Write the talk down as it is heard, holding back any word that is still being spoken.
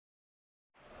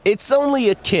It's only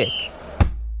a kick,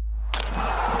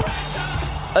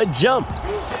 a jump,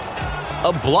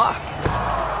 a block.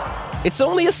 It's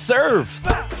only a serve.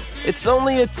 It's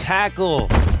only a tackle,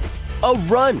 a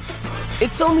run.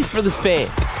 It's only for the fans.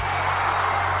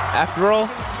 After all,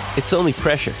 it's only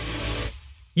pressure.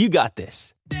 You got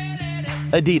this.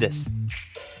 Adidas.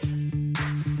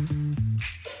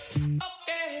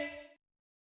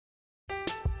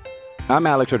 I'm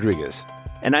Alex Rodriguez.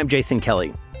 And I'm Jason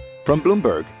Kelly. From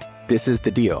Bloomberg, this is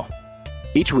The Deal.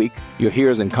 Each week, you'll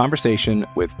hear us in conversation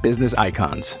with business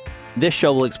icons. This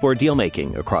show will explore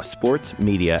deal-making across sports,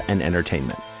 media, and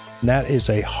entertainment. That is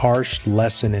a harsh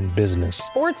lesson in business.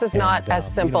 Sports is not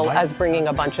as simple as bringing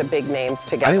a bunch of big names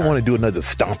together. I didn't want to do another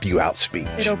stomp you out speech.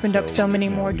 It opened up so many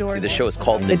more doors. The show is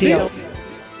called The Deal.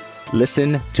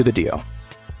 Listen to The Deal.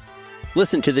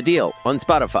 Listen to The Deal on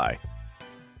Spotify.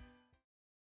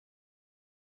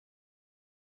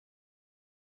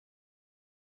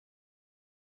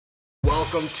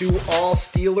 Welcome to All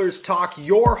Steelers Talk,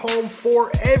 your home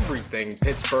for everything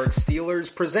Pittsburgh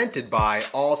Steelers, presented by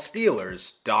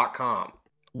allsteelers.com.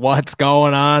 What's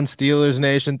going on, Steelers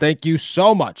Nation? Thank you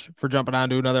so much for jumping on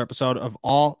to another episode of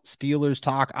All Steelers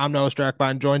Talk. I'm Noah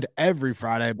Strackbein, joined every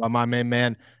Friday by my main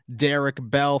man, Derek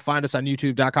Bell. Find us on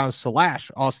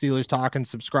youtube.com/All Steelers Talk and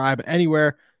subscribe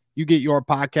anywhere you get your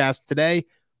podcast. Today,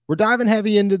 we're diving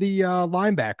heavy into the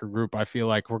linebacker group. I feel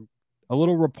like we're a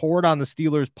little report on the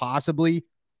Steelers possibly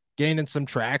gaining some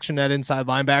traction at inside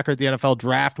linebacker at the NFL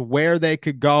draft, where they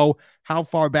could go, how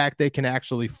far back they can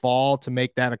actually fall to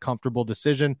make that a comfortable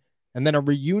decision, and then a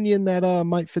reunion that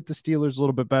might fit the Steelers a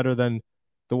little bit better than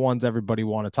the ones everybody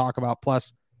want to talk about,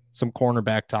 plus some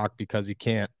cornerback talk, because you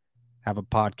can't have a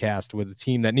podcast with a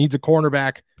team that needs a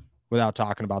cornerback without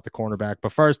talking about the cornerback.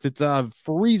 But first, it's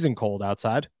freezing cold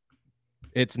outside.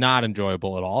 It's not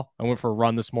enjoyable at all. I went for a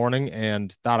run this morning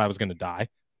and thought I was going to die.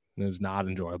 It was not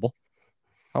enjoyable.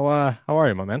 How are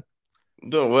you, my man?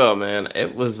 Doing well, man.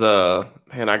 It was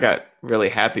man, I got really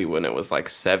happy when it was like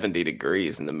 70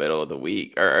 degrees in the middle of the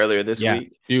week or earlier this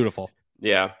week. Beautiful.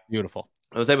 Yeah. Beautiful.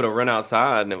 I was able to run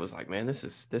outside and it was like, man, this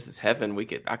is heaven.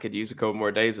 I could use a couple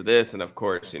more days of this. And of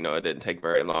course, it didn't take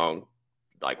very long.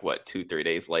 Like 2-3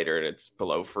 days later, and it's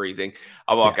below freezing.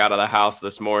 I walk out of the house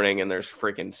this morning and there's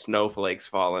freaking snowflakes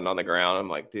falling on the ground. I'm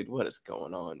like, dude, what is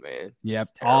going on, man? Yep.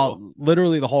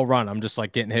 Literally the whole run, I'm just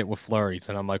like getting hit with flurries,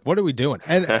 and I'm like, what are we doing?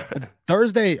 And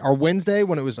Thursday or Wednesday,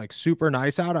 when it was like super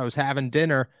nice out, I was having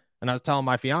dinner and I was telling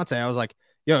my fiance, I was like,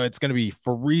 yo, it's going to be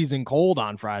freezing cold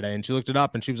on Friday. And she looked it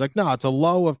up and she was like, no, it's a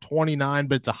low of 29,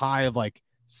 but it's a high of like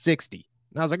 60.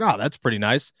 And I was like, oh, that's pretty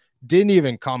nice. Didn't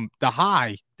even come. The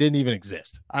high didn't even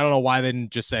exist. I don't know why they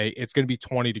didn't just say it's going to be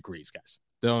 20 degrees, guys.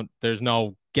 There's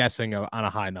no guessing on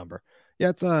a high number. Yeah,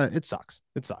 it sucks.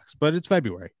 It sucks, but it's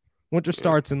February. Winter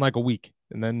starts in like a week,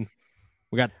 and then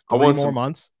we got 3 more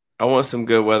months. I want some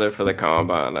good weather for the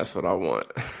combine. That's what I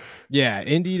want. Yeah,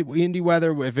 Indy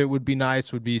weather, if it would be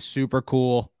nice, would be super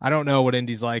cool. I don't know what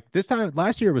Indy's like.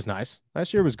 Last year was nice.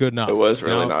 Last year was good enough. It was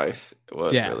really nice. It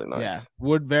was really nice. Yeah,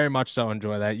 would very much so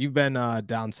enjoy that. You've been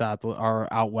down south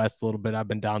or out west a little bit. I've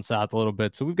been down south a little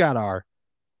bit. So we've got our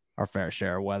fair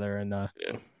share of weather in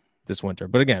this winter.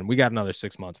 But again, we got another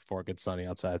 6 months before it gets sunny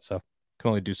outside. So can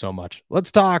only do so much.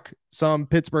 Let's talk some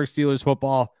Pittsburgh Steelers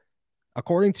football.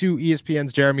 According to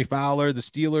ESPN's Jeremy Fowler, the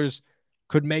Steelers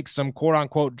could make some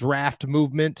quote-unquote draft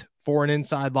movement for an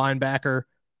inside linebacker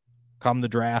come the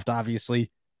draft,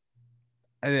 obviously.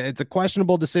 It's a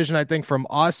questionable decision, I think, from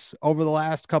us over the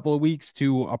last couple of weeks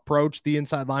to approach the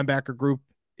inside linebacker group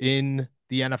in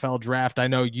the NFL draft. I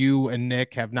know you and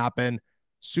Nick have not been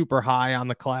super high on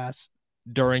the class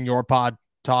during your pod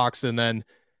talks, and then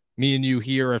me and you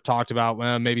here have talked about,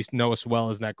 well, maybe Noah Sewell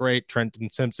isn't that great. Trenton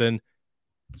Simpson,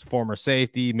 his former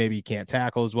safety, maybe he can't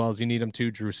tackle as well as you need him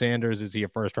to. Drew Sanders, is he a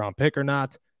first-round pick or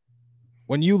not?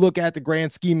 When you look at the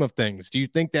grand scheme of things, do you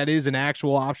think that is an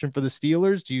actual option for the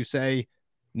Steelers? Do you say,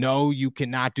 no, you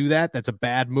cannot do that, that's a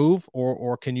bad move,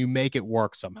 or can you make it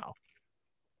work somehow?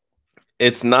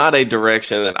 It's not a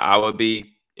direction that I would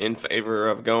be in favor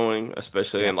of going,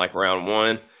 especially in like round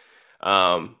one.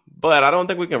 But I don't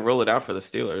think we can rule it out for the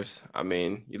Steelers. I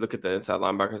mean, you look at the inside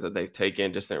linebackers that they've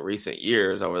taken just in recent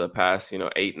years over the past,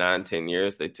 8, 9, 10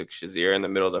 years. They took Shazier in the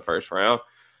middle of the first round,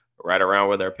 right around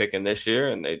where they're picking this year,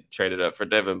 and they traded up for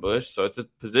Devin Bush. So it's a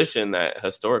position that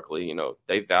historically,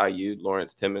 they valued.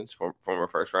 Lawrence Timmons, former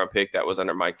first-round pick, that was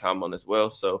under Mike Tomlin as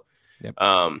well. So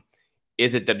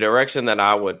is it the direction that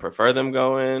I would prefer them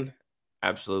go in?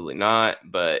 Absolutely not.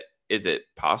 But is it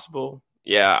possible?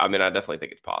 Yeah, I mean, I definitely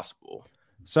think it's possible.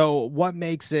 So what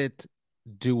makes it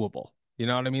doable? You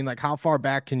know what I mean? Like, how far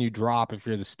back can you drop if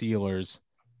you're the Steelers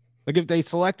Like if they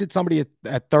selected somebody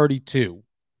at 32,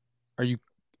 are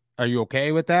you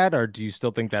okay with that, or do you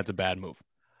still think that's a bad move?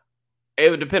 It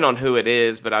would depend on who it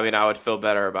is, but I mean, I would feel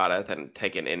better about it than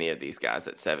taking any of these guys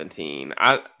at 17.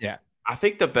 I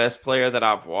think the best player that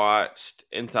I've watched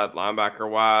inside linebacker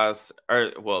wise,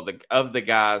 of the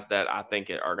guys that I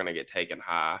think are going to get taken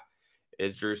high,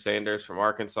 is Drew Sanders from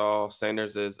Arkansas.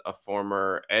 Sanders is a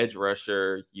former edge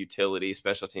rusher, utility,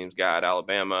 special teams guy at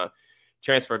Alabama,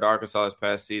 transferred to Arkansas this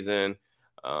past season.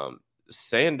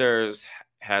 Sanders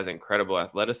has incredible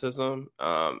athleticism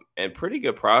and pretty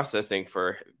good processing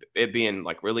for it being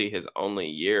like really his only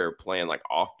year playing like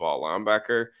off-ball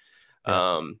linebacker.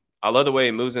 Yeah. I love the way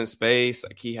he moves in space.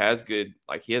 Like he has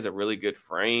a really good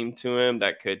frame to him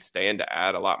that could stand to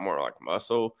add a lot more like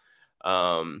muscle.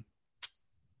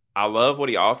 I love what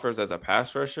he offers as a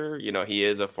pass rusher. You know, he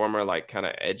is a former like kind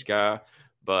of edge guy,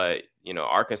 but you know,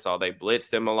 Arkansas, they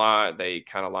blitzed him a lot. They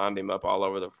kind of lined him up all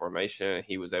over the formation.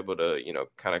 He was able to, you know,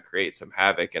 kind of create some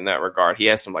havoc in that regard. He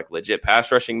has some like legit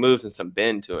pass rushing moves and some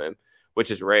bend to him,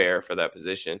 which is rare for that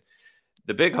position.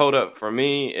 The big holdup for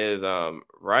me is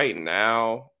right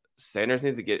now, Sanders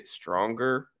needs to get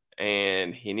stronger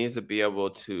and he needs to be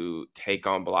able to take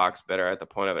on blocks better at the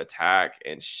point of attack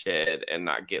and shed and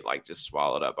not get like just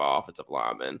swallowed up by offensive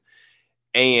linemen.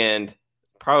 And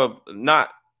probably not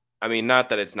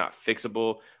that it's not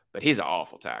fixable, but he's an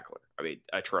awful tackler. I mean,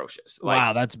 atrocious.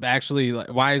 Wow, that's actually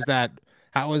why is that?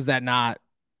 How does that not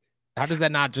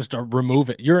just remove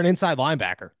it? You're an inside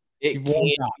linebacker. It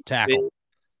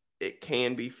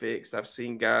can be fixed. I've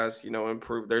seen guys, you know,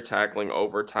 improve their tackling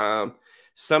over time.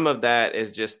 Some of that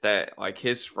is just that, like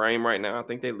his frame right now, I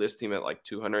think they list him at like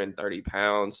 230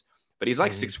 pounds, but he's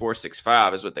like 6'4",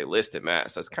 6'5" is what they list him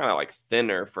at. So it's kind of like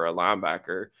thinner for a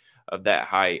linebacker of that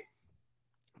height.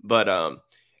 But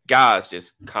guys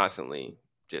just constantly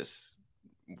just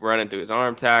running through his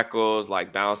arm tackles,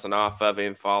 like bouncing off of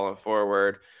him, falling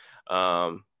forward.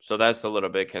 So that's a little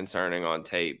bit concerning on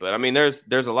tape. But I mean, there's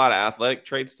a lot of athletic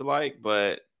traits to like,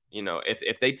 but you know,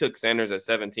 if they took Sanders at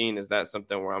 17, is that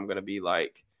something where I'm going to be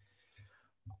like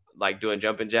doing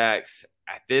jumping jacks?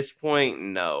 At this point,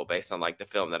 no, based on like the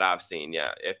film that I've seen.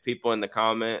 Yeah. If people in the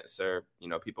comments or, you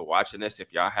know, people watching this,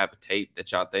 if y'all have a tape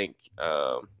that y'all think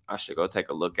I should go take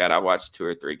a look at, I watched 2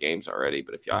 or 3 games already,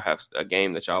 but if y'all have a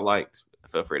game that y'all liked,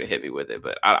 feel free to hit me with it.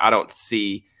 But I don't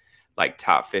see like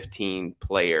top 15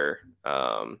 player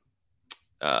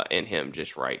in him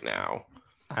just right now.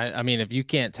 I mean, if you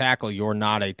can't tackle, you're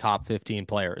not a top 15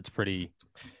 player. It's pretty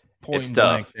point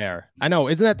blank there. I know.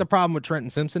 Isn't that the problem with Trenton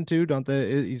Simpson too?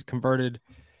 He's converted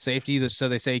safety, so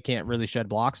they say he can't really shed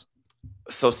blocks.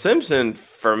 So Simpson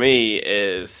for me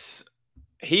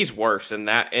he's worse in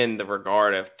the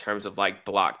regard of terms of like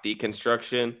block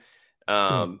deconstruction.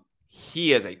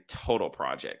 He is a total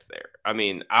project there. I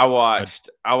mean, I watched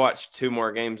 2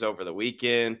 more games over the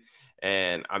weekend,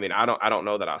 and I mean, I don't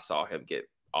know that I saw him get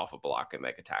off a block and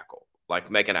make a tackle, like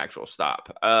make an actual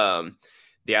stop.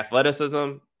 The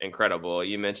athleticism, incredible.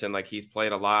 You mentioned like he's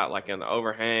played a lot like in the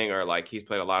overhang or like he's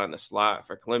played a lot in the slot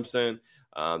for Clemson.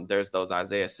 There's those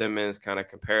Isaiah Simmons kind of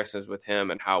comparisons with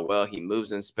him and how well he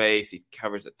moves in space. He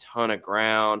covers a ton of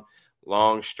ground,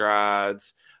 long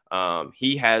strides.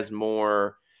 He has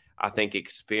more, I think,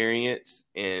 experience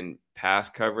in pass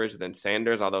coverage than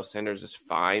Sanders, although Sanders is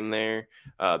fine there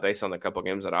based on the couple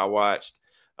games that I watched.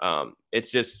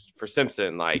 It's just for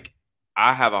Simpson, like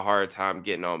I have a hard time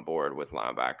getting on board with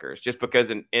linebackers just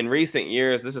because in recent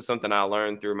years, this is something I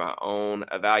learned through my own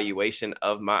evaluation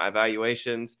of my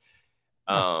evaluations.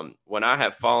 When I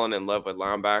have fallen in love with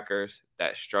linebackers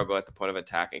that struggle at the point of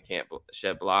attack and can't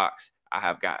shed blocks, I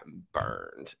have gotten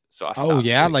burned. So I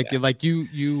stopped like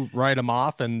you write them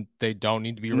off and they don't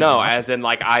need to be. No, as in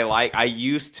like I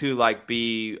used to like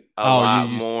be a lot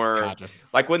more gotcha.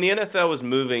 Like when the NFL was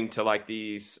moving to like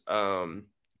these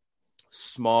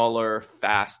smaller,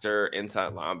 faster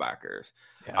inside linebackers.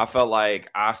 Yeah. I felt like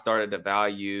I started to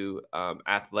value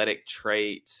athletic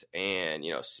traits and,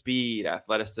 you know, speed,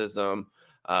 athleticism,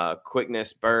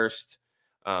 quickness, burst,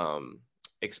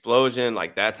 explosion,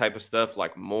 like that type of stuff,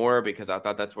 like more because I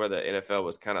thought that's where the NFL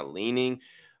was kind of leaning.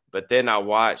 But then I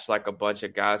watched like a bunch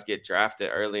of guys get drafted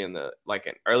early in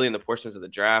the portions of the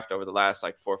draft over the last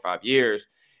like 4 or 5 years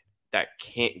that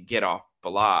can't get off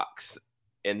blocks.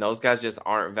 And those guys just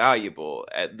aren't valuable.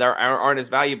 They aren't as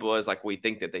valuable as like we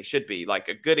think that they should be. Like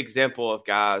a good example of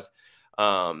guys,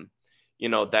 you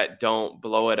know, that don't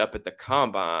blow it up at the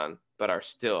combine, but are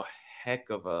still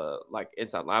heck of a like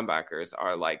inside linebackers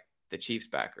are like the Chiefs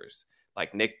backers,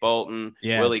 like Nick Bolton,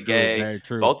 Willie Gay.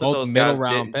 Both of those guys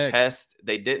didn't test.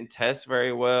 They didn't test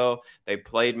very well. They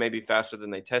played maybe faster than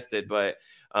they tested, but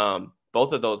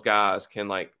both of those guys can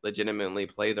like legitimately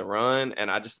play the run.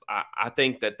 And I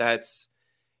think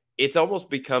it's almost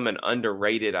become an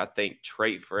underrated, I think,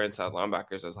 trait for inside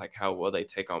linebackers is like how well they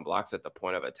take on blocks at the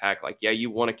point of attack. Like, yeah, you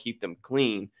want to keep them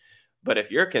clean, but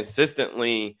if you're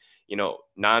consistently,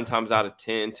 9 times out of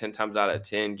 10, 10 times out of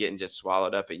 10 getting just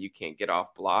swallowed up and you can't get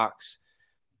off blocks,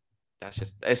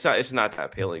 it's not that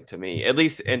appealing to me, at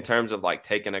least in terms of like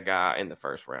taking a guy in the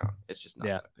first round. It's just not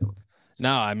that appealing.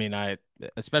 No, I mean,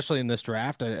 especially in this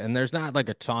draft, and there's not like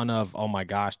a ton of, oh my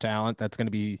gosh, talent that's going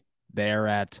to be there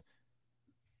at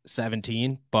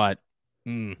 17, but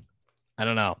I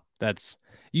don't know.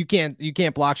 You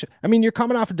can't block shit. I mean, you're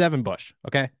coming off of Devin Bush.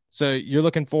 Okay. So you're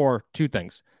looking for 2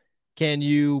 things. Can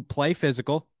you play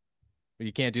physical? But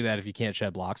you can't do that if you can't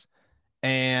shed blocks.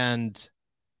 And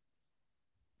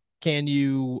can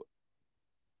you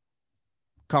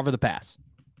cover the pass?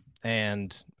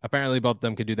 And apparently both of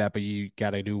them could do that, but you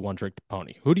got to do one trick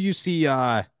pony. Who do you see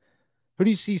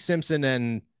Simpson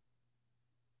and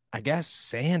I guess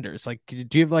Sanders? Like, do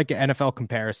you have like NFL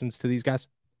comparisons to these guys?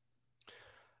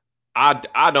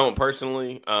 I don't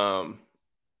personally.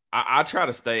 I try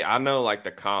to stay. I know like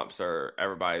the comps are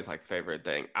everybody's like favorite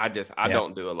thing. I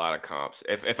don't do a lot of comps.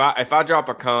 If I drop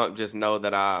a comp, just know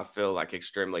that I feel like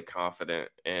extremely confident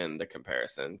in the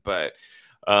comparison. But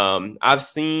I've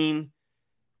seen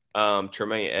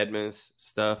Tremaine Edmunds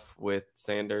stuff with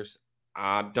Sanders.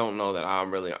 I don't know that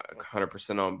I'm really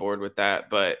 100% on board with that,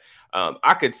 but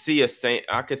I could see a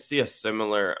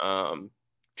similar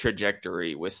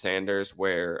trajectory with Sanders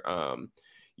where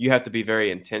you have to be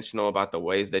very intentional about the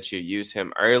ways that you use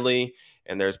him early,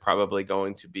 and there's probably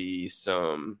going to be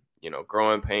some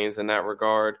growing pains in that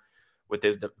regard with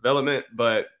his development.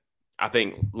 But I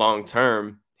think long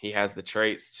term he has the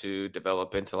traits to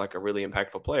develop into like a really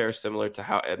impactful player, similar to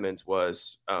how Edmunds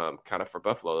was kind of for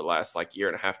Buffalo the last like year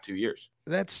and a half, 2 years.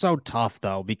 That's so tough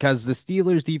though, because the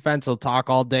Steelers defense will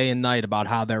talk all day and night about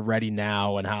how they're ready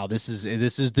now and how this is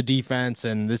the defense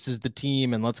and this is the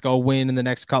team and let's go win in the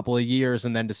next couple of years.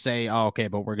 And then to say, oh, okay,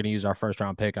 but we're going to use our first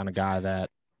round pick on a guy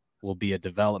that will be a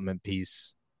development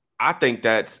piece. I think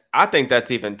that's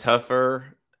even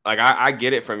tougher. Like, I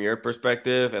get it from your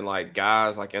perspective, and like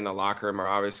guys like in the locker room are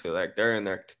obviously like they're in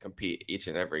there to compete each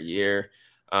and every year.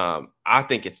 I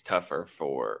think it's tougher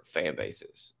for fan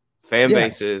bases.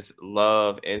 Bases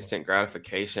love instant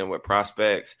gratification with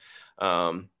prospects.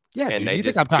 And do you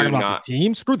think I'm talking about the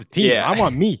team? Screw the team. Yeah. I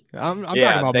want me. I'm talking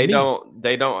about me.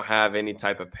 They don't have any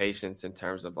type of patience in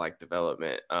terms of like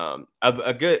development.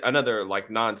 Another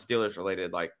like non-Steelers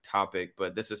related like topic,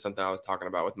 but this is something I was talking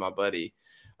about with my buddy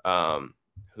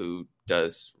who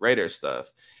does Raiders stuff.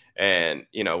 And,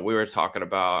 we were talking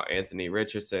about Anthony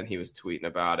Richardson. He was tweeting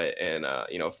about it. And,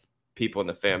 people in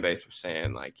the fan base were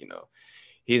saying like,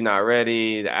 he's not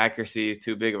ready. The accuracy is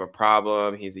too big of a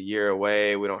problem. He's a year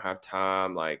away. We don't have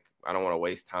time. Like, I don't want to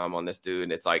waste time on this dude.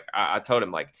 And it's like, I told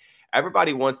him, like,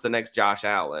 everybody wants the next Josh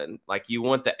Allen. Like, you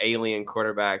want the alien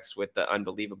quarterbacks with the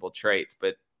unbelievable traits,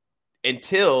 but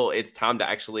until it's time to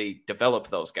actually develop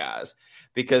those guys,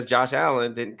 because Josh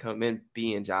Allen didn't come in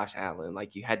being Josh Allen.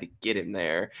 Like, you had to get him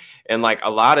there. And like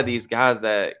a lot of these guys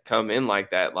that come in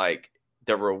like that, like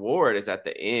the reward is at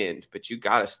the end, but you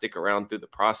got to stick around through the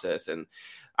process. And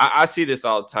I see this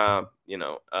all the time,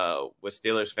 with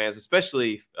Steelers fans,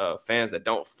 especially fans that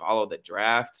don't follow the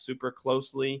draft super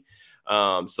closely.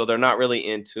 So they're not really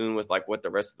in tune with like what the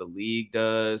rest of the league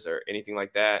does or anything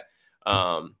like that.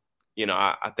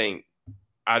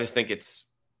 I just think it's,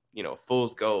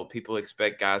 fool's gold. People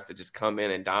expect guys to just come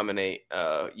in and dominate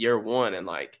year one. And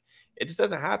like, it just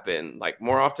doesn't happen. Like,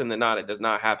 more often than not, it does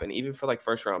not happen. Even for like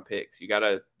first round picks, you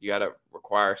gotta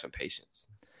require some patience.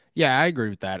 Yeah, I agree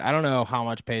with that. I don't know how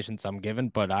much patience I'm given,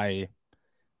 but I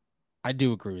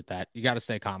do agree with that. You got to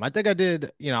stay calm. I think I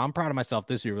did, I'm proud of myself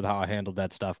this year with how I handled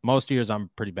that stuff. Most years I'm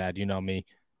pretty bad. You know me.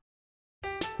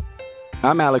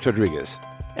 I'm Alex Rodriguez.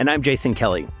 And I'm Jason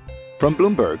Kelly. From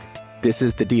Bloomberg, this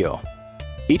is The Deal.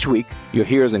 Each week, you'll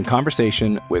hear us in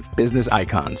conversation with business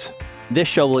icons. This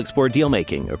show will explore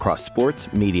deal-making across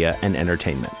sports, media, and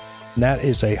entertainment. That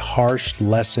is a harsh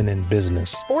lesson in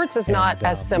business. Sports is not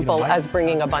as simple as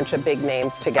bringing a bunch of big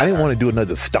names together. I didn't want to do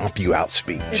another stomp you out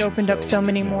speech. It opened up so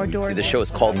many more doors. The show is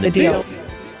called The Deal.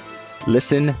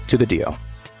 Listen to The Deal.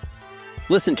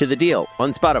 Listen to The Deal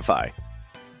on Spotify.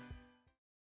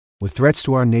 With threats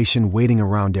to our nation waiting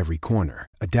around every corner,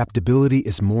 adaptability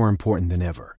is more important than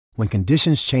ever. When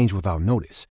conditions change without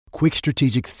notice, quick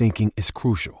strategic thinking is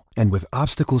crucial. And with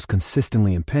obstacles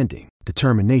consistently impending,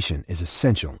 determination is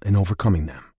essential in overcoming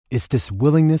them. It's this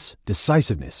willingness,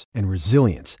 decisiveness, and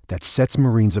resilience that sets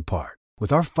Marines apart.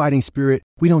 With our fighting spirit,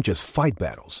 we don't just fight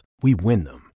battles, we win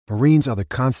them. Marines are the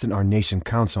constant our nation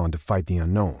counts on to fight the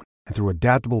unknown. And through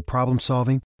adaptable problem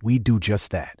solving, we do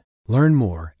just that. Learn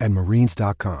more at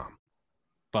marines.com.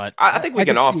 But I think we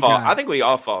can all fall. I think we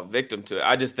all fall victim to it.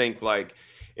 I just think like,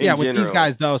 with these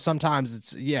guys though, sometimes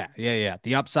it's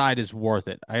the upside is worth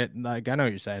it. I know what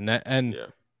you're saying, and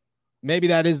maybe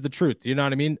that is the truth. You know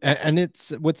what I mean? And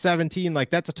it's with 17, like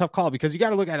that's a tough call because you got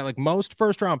to look at it like most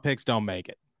first round picks don't make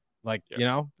it. Like you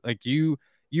know, like you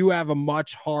have a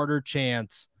much harder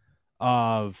chance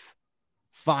of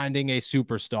finding a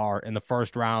superstar in the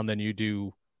first round than you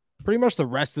do pretty much the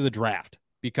rest of the draft,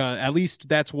 because at least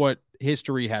that's what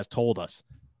history has told us.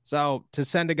 So to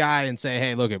send a guy and say,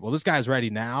 hey, look, this guy's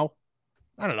ready now.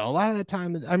 I don't know. A lot of the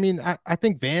time, I mean, I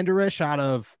think Van Der Esch out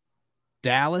of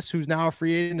Dallas, who's now a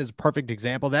free agent, is a perfect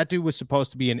example. That dude was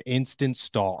supposed to be an instant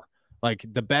star, like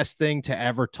the best thing to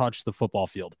ever touch the football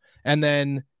field. And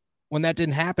then when that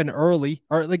didn't happen early,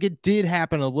 or like it did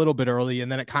happen a little bit early,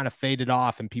 and then it kind of faded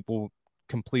off and people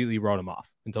completely wrote him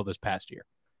off until this past year.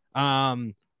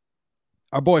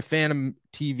 Our boy Phantom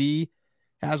TV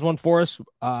has one for us.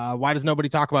 Why does nobody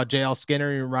talk about JL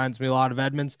Skinner? He reminds me a lot of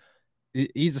Edmonds.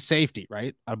 He's a safety,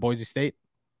 right? Out of Boise State.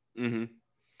 Mm-hmm.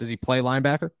 Does he play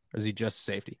linebacker or is he just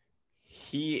safety?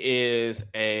 He is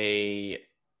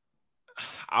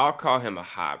I'll call him a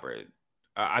hybrid.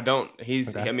 I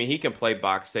mean, he can play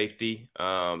box safety,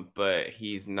 but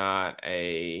he's not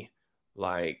a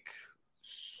like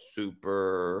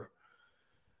super,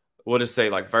 we'll just say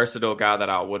like versatile guy that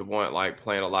I would want like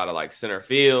playing a lot of like center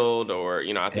field, or,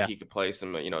 you know, I think he could play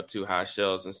some, you know, too high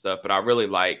shells and stuff, but I really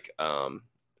like,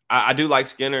 I do like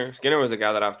Skinner. Skinner was a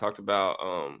guy that I've talked about,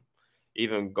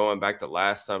 even going back to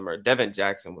last summer. Devin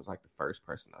Jackson was like the first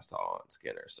person I saw on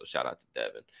Skinner. So shout out to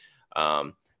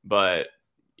Devin. But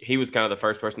he was kind of the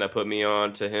first person that put me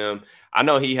on to him. I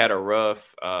know he had a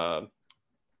rough,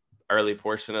 early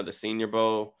portion of the Senior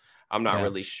Bowl. I'm not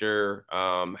really sure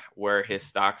where his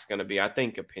stock's going to be. I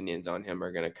think opinions on him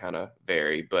are going to kind of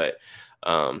vary, but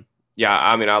I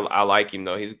mean, I like him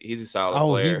though. He's a solid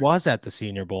player. He was at the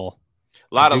Senior Bowl.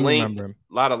 A lot of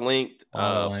linked,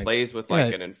 plays with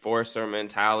like an enforcer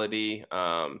mentality.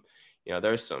 You know,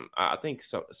 there's I think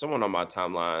someone on my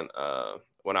timeline,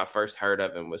 when I first heard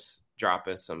of him, was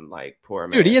dropping some like poor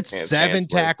man. Dude, he had 7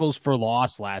 tackles for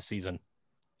loss last season.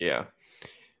 Yeah.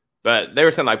 But they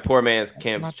were saying like poor man's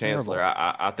Cam Chancellor.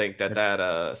 I think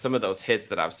that some of those hits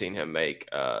that I've seen him make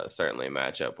certainly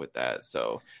match up with that.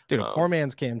 So, dude, a poor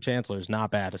man's Cam Chancellor is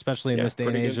not bad, especially in this day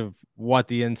and age of what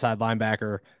the inside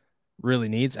linebacker really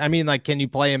needs. I mean, like, can you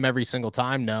play him every single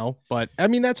time? No, but I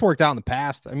mean that's worked out in the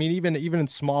past. I mean, even in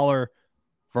smaller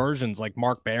versions, like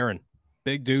Mark Barron,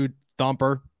 big dude,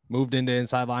 thumper, moved into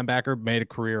inside linebacker, made a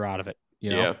career out of it.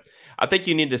 You know? Yeah. I think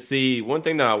you need to see one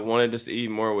thing that I wanted to see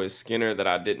more with Skinner that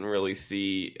I didn't really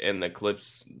see in the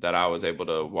clips that I was able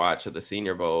to watch of the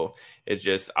Senior Bowl is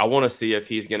just, I want to see if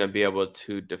he's going to be able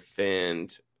to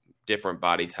defend different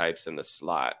body types in the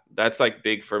slot. That's like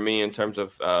big for me in terms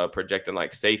of projecting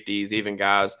like safeties, even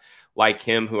guys like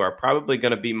him who are probably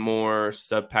going to be more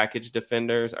sub-package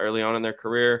defenders early on in their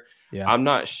career. Yeah. I'm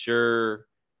not sure,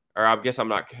 or I guess I'm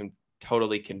not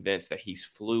totally convinced that he's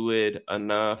fluid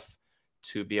enough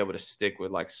to be able to stick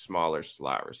with like smaller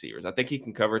slot receivers. I think he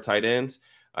can cover tight ends.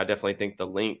 I definitely think the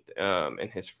length in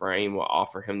his frame will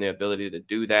offer him the ability to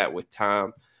do that with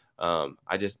time.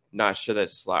 I just not sure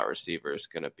that slot receiver is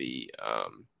going to be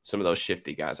some of those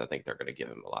shifty guys. I think they're going to give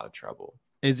him a lot of trouble.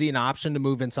 Is he an option to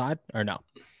move inside or no?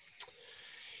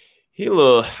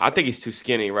 I think he's too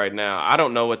skinny right now. I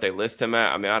don't know what they list him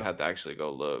at. I mean, I'd have to actually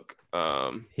go look.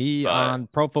 On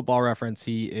Pro Football Reference,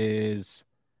 he is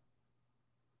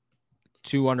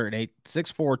 208,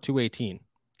 6'4", 218.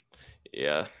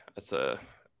 Yeah,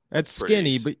 that's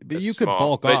skinny, but you could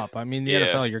bulk up. I mean, the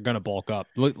NFL, you're going to bulk up.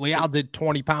 Leal did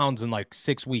 20 pounds in like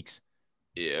 6 weeks.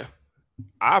 Yeah.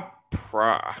 I'd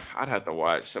have to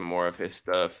watch some more of his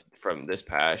stuff from this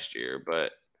past year,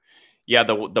 but yeah,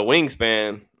 the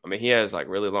wingspan, I mean, he has like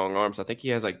really long arms. I think he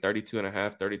has like 32 and a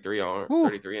half,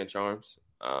 33-inch arms.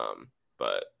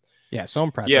 But yeah, so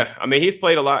impressive. Yeah, I mean, he's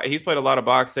played a lot. He's played a lot of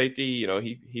box safety. You know,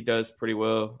 he does pretty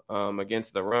well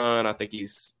against the run. I think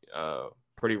he's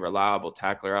pretty reliable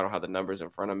tackler. I don't have the numbers in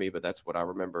front of me, but that's what I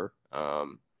remember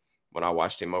when I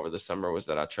watched him over the summer, was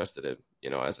that I trusted him,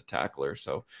 you know, as a tackler.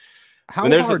 So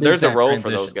there's a role for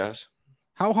those guys.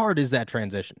 How hard is that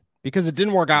transition? Because it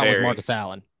didn't work out with Marcus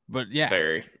Allen. But yeah,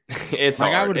 it's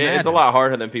like, hard. It's a lot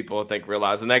harder than people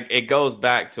realize, and that it goes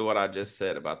back to what I just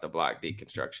said about the block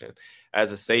deconstruction.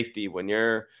 As a safety, when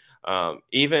you're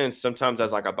even sometimes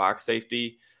as like a box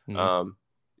safety,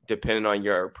 depending on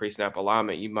your pre-snap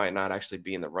alignment, you might not actually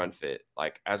be in the run fit.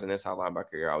 Like as an inside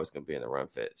linebacker, you're always going to be in the run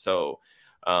fit. So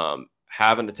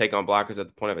having to take on blockers at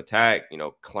the point of attack,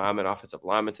 climbing offensive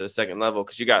linemen to the second level,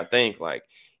 because you got to think like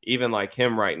even like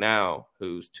him right now,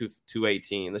 who's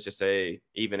 218, let's just say,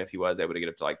 even if he was able to get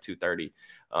up to like 230,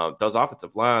 those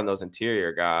offensive line, those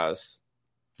interior guys,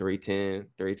 310,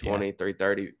 320,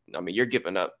 330. I mean, you're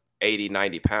giving up 80,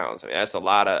 90 pounds. I mean, that's a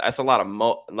lot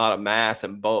of mass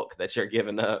and bulk that you're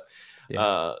giving up.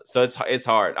 Yeah. So it's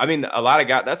hard. I mean, a lot of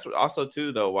guys, that's also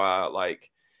too, though, why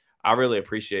like I really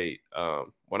appreciate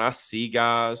when I see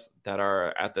guys that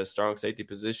are at the strong safety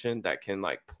position that can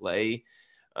like play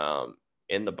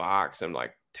in the box and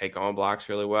like take on blocks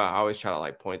really well. I always try to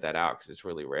like point that out because it's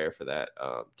really rare for that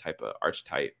type of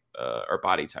archetype or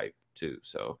body type too.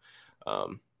 So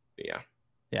yeah.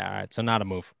 All right. So not a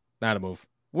move.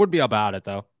 Would be about it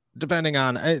though. Depending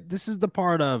on this is the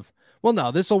part of, well,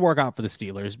 no, this will work out for the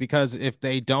Steelers because if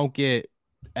they don't get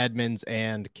Edmonds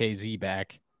and KZ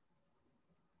back,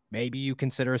 maybe you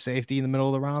consider a safety in the middle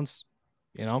of the rounds.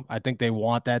 I think they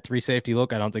want that 3 safety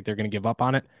look. I don't think they're going to give up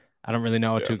on it. I don't really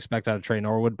know what to expect out of Trey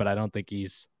Norwood, but I don't think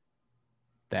he's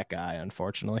that guy,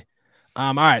 unfortunately.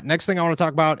 All right. Next thing I want to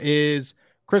talk about is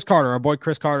Chris Carter. Our boy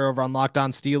Chris Carter over on Locked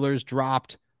On Steelers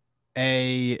dropped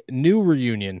a new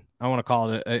reunion. I want to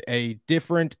call it a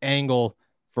different angle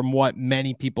from what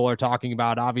many people are talking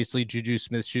about. Obviously, Juju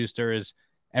Smith-Schuster is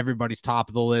everybody's top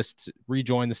of the list.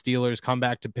 Rejoin the Steelers, come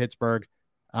back to Pittsburgh.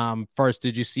 First,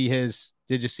 did you see his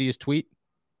tweet?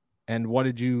 And what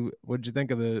did you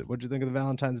think of the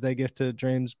Valentine's Day gift to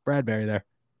James Bradbury there?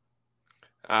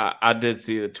 I did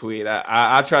see the tweet.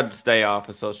 I tried to stay off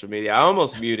of social media. I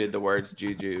almost muted the words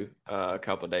Juju a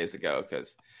couple of days ago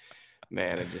because,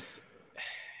 man, it just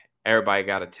everybody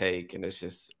got a take, and it's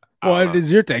just. What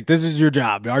is your take? This is your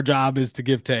job. Our job is to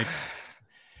give takes.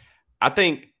 I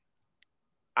think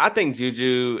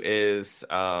Juju is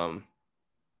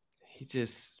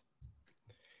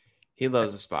he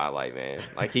loves the spotlight, man.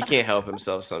 Like he can't help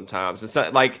himself sometimes. It's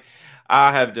not, like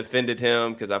I have defended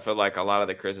him because I feel like a lot of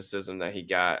the criticism that he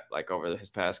got like over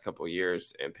his past couple of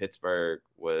years in Pittsburgh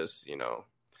was,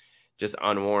 just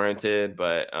unwarranted.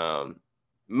 But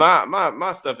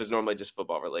my stuff is normally just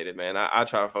football related, man. I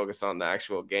try to focus on the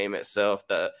actual game itself,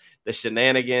 the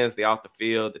shenanigans, the off the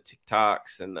field, the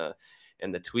TikToks and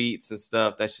the tweets and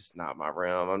stuff. That's just not my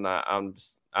realm.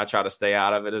 I try to stay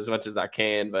out of it as much as I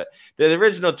can. But the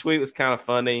original tweet was kind of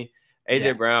funny.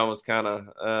 AJ Brown was kind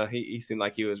of he seemed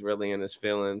like he was really in his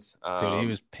feelings. Dude, he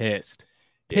was pissed.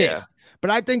 Yeah.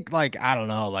 But I think I don't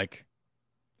know,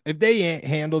 if they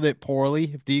handled it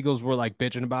poorly, if the Eagles were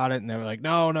bitching about it and they were like,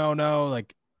 no,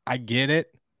 I get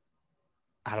it.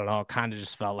 I don't know. It kind of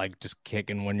just felt like just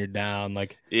kicking when you're down. I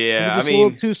mean, a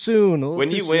little too soon. When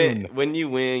you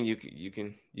win, you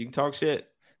can talk shit.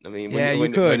 I mean,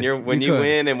 when you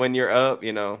win and when you're up,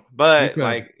 But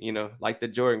like the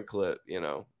Jordan clip,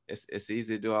 it's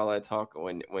easy to do all that talk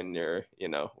when you're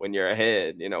when you're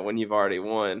ahead, when you've already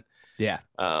won. Yeah.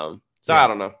 I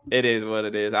don't know. It is what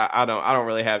it is. I don't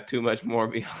really have too much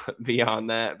more beyond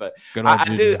that. But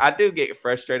I do get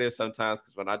frustrated sometimes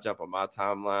because when I jump on my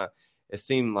timeline, it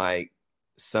seemed like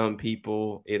some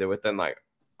people either within like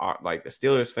the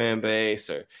Steelers fan base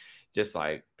or just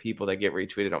like people that get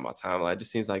retweeted on my timeline, it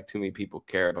just seems like too many people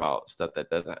care about stuff that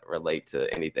doesn't relate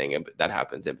to anything that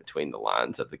happens in between the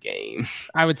lines of the game.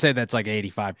 I would say that's like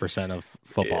 85% of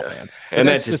football fans. And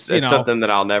that's just it's something that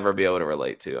I'll never be able to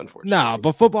relate to, unfortunately. No,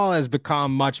 but football has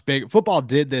become much bigger. Football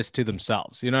did this to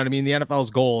themselves. You know what I mean? The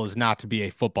NFL's goal is not to be a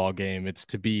football game. It's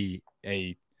to be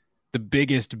the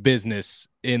biggest business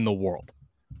in the world.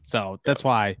 So that's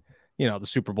why, the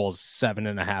Super Bowl is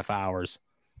 7.5 hours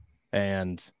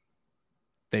and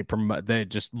that's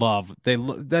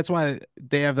why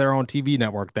they have their own TV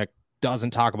network that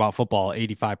doesn't talk about football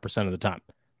 85% of the time.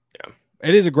 Yeah.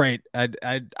 It is a great,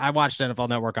 I watched NFL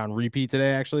Network on repeat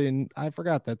today, actually, and I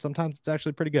forgot that sometimes it's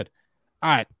actually pretty good. All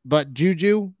right. But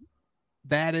Juju,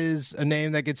 that is a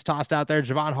name that gets tossed out there.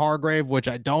 Javon Hargrave, which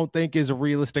I don't think is a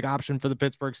realistic option for the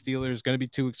Pittsburgh Steelers, going to be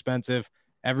too expensive.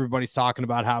 Everybody's talking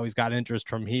about how he's got interest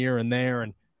from here and there,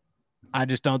 and I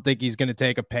just don't think he's going to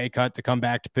take a pay cut to come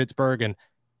back to Pittsburgh, and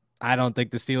I don't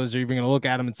think the Steelers are even going to look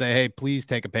at him and say, hey, please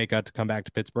take a pay cut to come back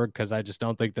to Pittsburgh, because I just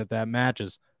don't think that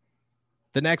matches.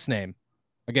 The next name,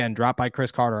 again, dropped by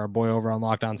Chris Carter, our boy over on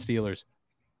Locked On Steelers.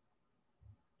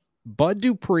 Bud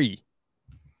Dupree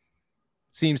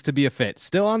seems to be a fit.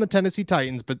 Still on the Tennessee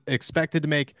Titans, but expected to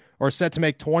make or set to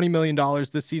make $20 million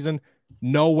this season.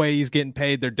 No way he's getting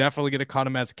paid. They're definitely going to cut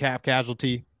him as a cap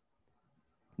casualty.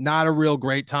 Not a real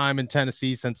great time in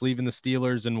Tennessee since leaving the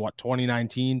Steelers in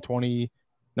 2019,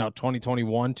 No,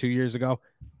 2021, 2 years ago.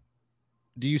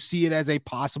 Do you see it as a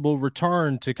possible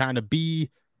return to kind of be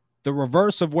the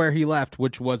reverse of where he left,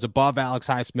 which was above Alex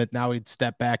Highsmith? Now he'd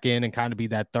step back in and kind of be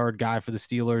that third guy for the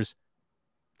Steelers.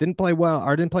 Didn't play well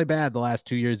or didn't play bad the last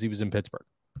 2 years he was in Pittsburgh.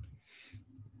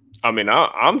 I mean,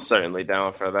 I'm certainly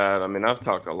down for that. I mean, I've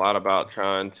talked a lot about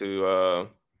trying to,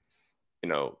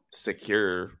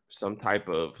 secure some type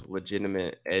of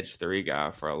legitimate edge 3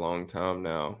 guy for a long time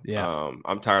now. Yeah.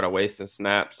 I'm tired of wasting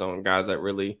snaps on guys that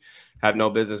really have no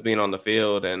business being on the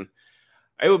field, and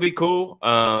it would be cool.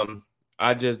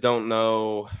 I just don't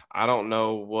know. I don't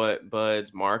know what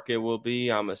Bud's market will be.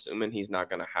 I'm assuming he's not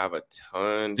going to have a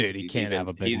ton. Dude, he can't have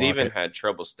a big He's market. even had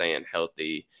trouble staying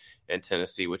healthy in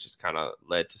Tennessee, which has kind of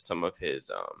led to some of his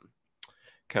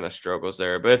kind of struggles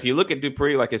there. But if you look at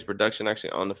Dupree, like his production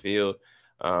actually on the field,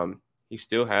 he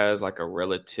still has like a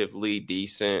relatively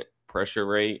decent pressure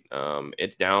rate.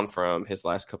 It's down from his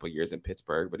last couple of years in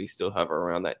Pittsburgh, but he still hover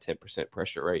around that 10%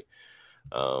 pressure rate.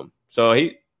 So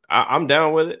I'm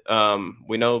down with it.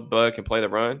 We know Bud can play the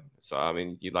run. So, I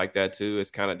mean, you like that too.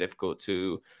 It's kind of difficult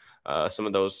to some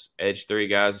of those edge 3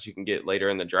 guys that you can get later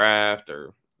in the draft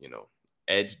or,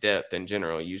 edge depth in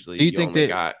general. Usually Do you think only that,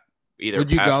 got either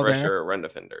pass rusher or run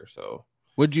defender. So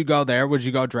would you go there? Would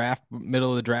you go draft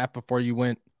middle of the draft before you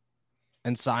went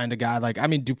and signed a guy like, I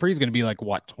mean, Dupree's going to be like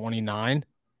what, 29,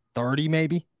 30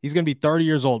 maybe? He's going to be 30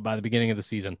 years old by the beginning of the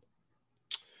season.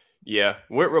 Yeah.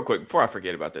 Real quick, before I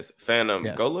forget about this, Phantom,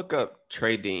 Yes. Go look up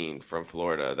Trey Dean from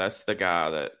Florida. That's the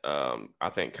guy that I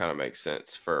think kind of makes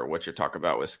sense for what you're talking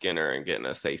about with Skinner and getting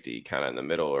a safety kind of in the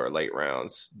middle or late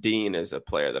rounds. Dean is a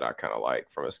player that I kind of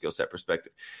like from a skill set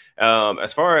perspective.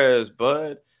 As far as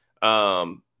Bud,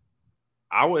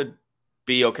 I would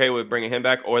be okay with bringing him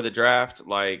back or the draft.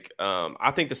 Like,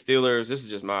 I think the Steelers, this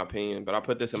is just my opinion, but I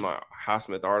put this in my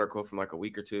Highsmith article from like a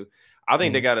week or two. I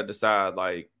think they got to decide,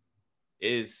 like,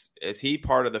 is he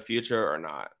part of the future or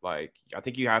not? Like, I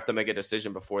think you have to make a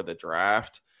decision before the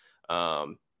draft.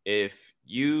 If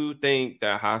you think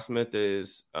that Highsmith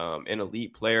is an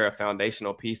elite player, a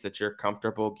foundational piece that you're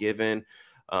comfortable giving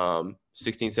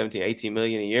 16, 17, 18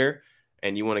 million a year,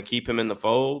 and you want to keep him in the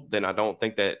fold, then I don't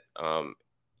think that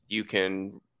you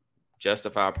can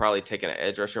justify probably taking an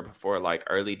edge rusher before like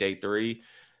early day 3,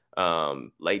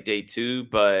 late day 2.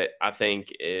 But I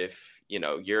think if,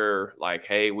 you're like,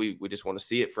 hey, we just want to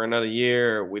see it for another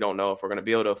year. We don't know if we're going to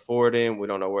be able to afford him. We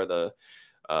don't know where the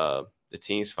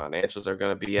team's financials are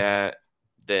going to be at.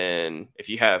 Then if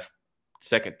you have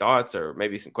second thoughts or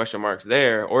maybe some question marks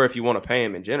there, or if you want to pay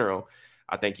him in general,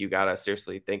 I think you got to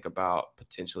seriously think about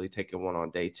potentially taking one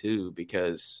on day 2,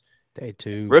 because day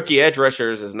 2 rookie edge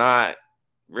rushers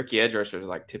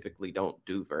like typically don't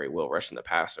do very well rushing the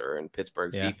passer, and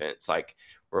Pittsburgh's defense like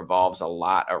revolves a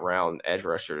lot around edge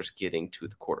rushers getting to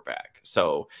the quarterback.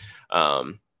 So,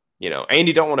 and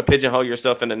you don't want to pigeonhole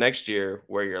yourself into next year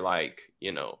where you're like,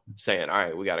 saying, all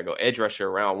right, we got to go edge rusher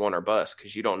around 1 or bust,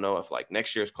 because you don't know if like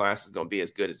next year's class is going to be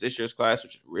as good as this year's class,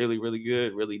 which is really, really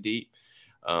good, really deep.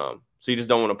 So you just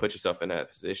don't want to put yourself in that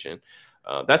position.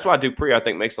 That's why Dupree, I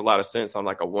think, makes a lot of sense on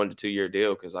like a 1 to 2 year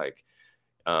deal, because like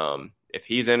if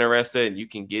he's interested and you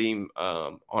can get him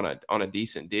on a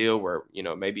decent deal where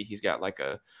maybe he's got like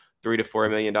a $3 to $4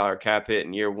 million cap hit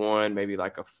in year 1, maybe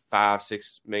like a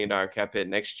 $5-6 million cap hit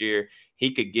next year,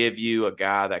 he could give you a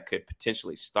guy that could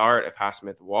potentially start if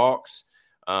Highsmith walks,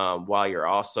 while you're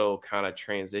also kind of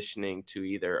transitioning to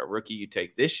either a rookie you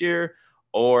take this year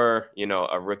or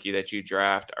a rookie that you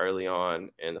draft early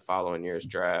on in the following year's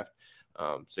draft.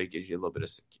 So it gives you a little bit of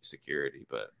security.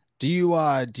 But do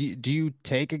you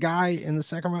take a guy in the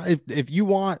second round if you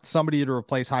want somebody to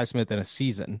replace Highsmith in a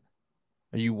season?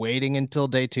 Are you waiting until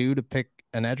day 2 to pick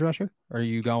an edge rusher, or are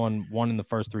you going one in the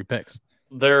first 3 picks?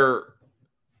 If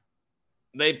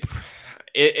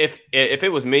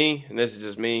it was me, and this is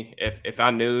just me, if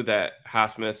I knew that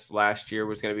Highsmith's last year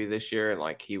was going to be this year and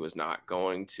like he was not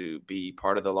going to be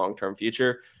part of the long-term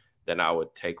future, then I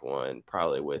would take one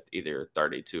probably with either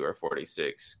 32 or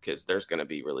 46, because there's going to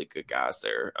be really good guys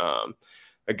there.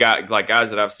 Guys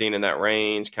that I've seen in that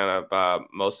range, kind of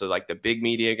most of like the big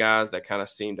media guys that kind of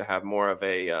seem to have more of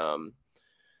a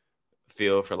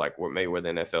feel for like where the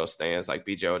NFL stands, like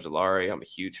B.J. Ojulari. I'm a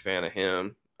huge fan of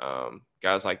him.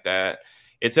 Guys like that.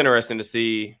 It's interesting to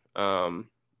see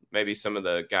maybe some of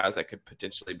the guys that could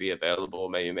potentially be available,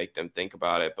 maybe make them think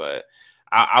about it. But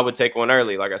I would take one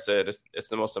early. Like I said, it's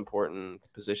the most important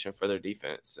position for their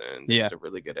defense, and it's a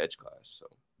really good edge class. So,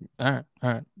 all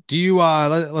right. Do you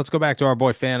let's go back to our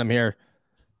boy Phantom here,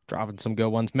 dropping some good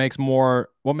ones.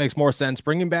 What makes more sense?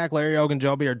 Bringing back Larry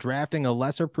Ogunjobi or drafting a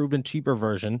lesser proven, cheaper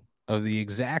version of the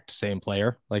exact same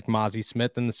player, like Mozzie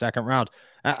Smith in the second round.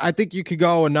 I think you could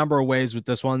go a number of ways with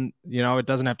this one. You know, it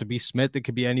doesn't have to be Smith. It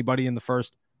could be anybody in the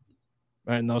first,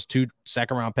 and those 2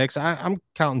 second-round picks. I'm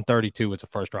counting 32 as a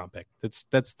first-round pick.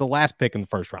 That's the last pick in the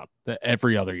first round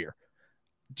every other year.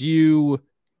 Do you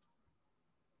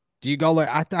go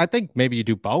like I think maybe you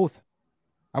do both.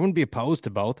 I wouldn't be opposed to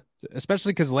both,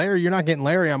 especially because Larry, you're not getting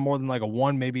Larry on more than like a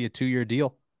 1, maybe a 2-year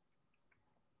deal.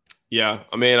 Yeah,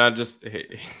 I mean,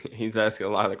 he's asking a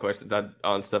lot of the questions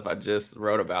on stuff I just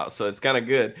wrote about, so it's kind of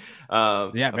good.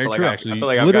 Yeah, very true. Actually, I feel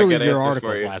like literally I've got good your answers for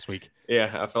articles you last week.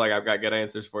 Yeah, I feel like I've got good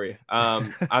answers for you.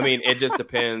 I mean, it just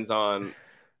depends on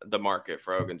the market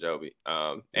for Ogunjobi,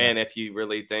 and if you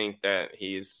really think that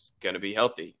he's going to be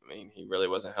healthy. I mean, he really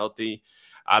wasn't healthy.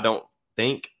 I don't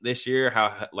think this year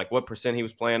what percent he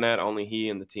was playing at. Only he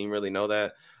and the team really know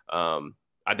that.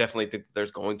 I definitely think that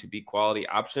there's going to be quality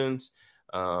options.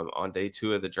 On day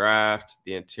 2 of the draft,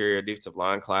 the interior defensive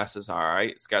line class is all right.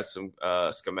 It's got some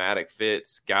schematic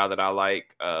fits. Guy that I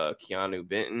like, Keanu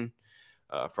Benton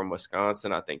from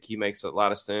Wisconsin. I think he makes a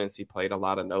lot of sense. He played a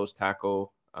lot of nose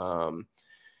tackle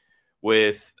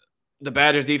with the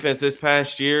Badgers defense this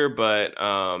past year, but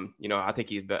I think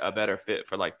he's a better fit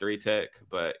for like 3 tech.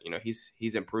 But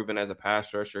he's improving as a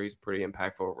pass rusher. He's a pretty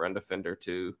impactful run defender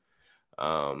too.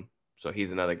 So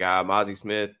he's another guy. Mozzie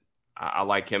Smith, I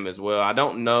like him as well. I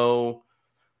don't know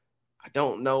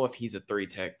if he's a 3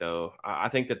 tech though. I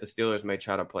think that the Steelers may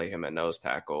try to play him at nose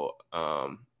tackle.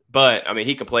 But I mean,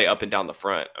 he could play up and down the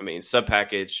front. I mean, sub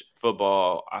package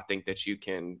football, I think that you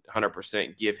can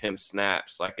 100% give him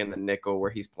snaps like in the nickel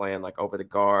where he's playing like over the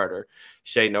guard or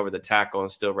shading over the tackle and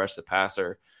still rush the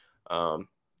passer.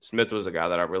 Smith was a guy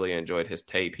that I really enjoyed his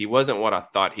tape. He wasn't what I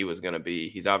thought he was going to be.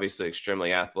 He's obviously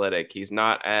extremely athletic. He's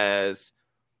not as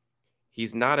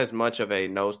much of a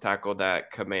nose tackle that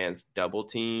commands double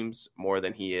teams more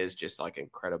than he is just like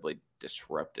incredibly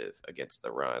disruptive against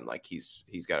the run. Like he's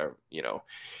got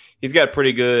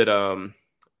pretty good an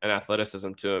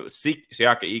athleticism to him.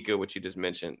 Siaka Ika, which you just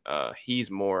mentioned,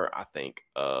 he's more, I think,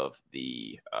 of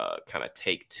the kind of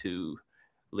take 2,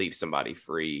 leave somebody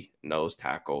free nose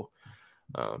tackle.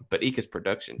 But Ika's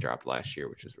production dropped last year,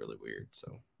 which is really weird.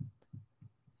 So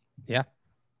Yeah,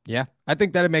 I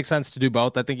think that it makes sense to do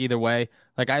both. I think either way,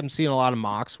 like I'm seeing a lot of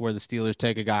mocks where the Steelers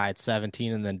take a guy at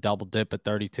 17 and then double dip at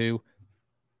 32.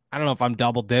 I don't know if I'm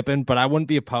double dipping, but I wouldn't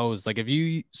be opposed. Like if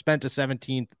you spent a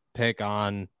 17th pick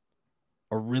on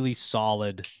a really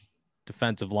solid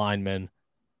defensive lineman,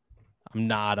 I'm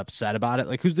not upset about it.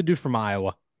 Like who's the dude from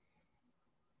Iowa?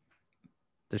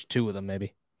 There's 2 of them,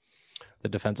 maybe. The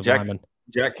defensive lineman.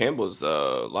 Jack Campbell's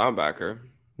linebacker.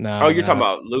 No. You're talking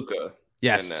about Luka.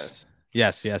 Yes.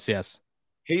 Yes.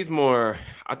 He's more.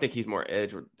 I think he's more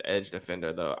edge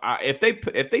defender though. If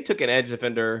they took an edge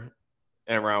defender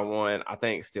in round 1, I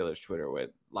think Steelers Twitter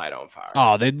would light on fire.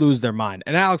 Oh, they'd lose their mind.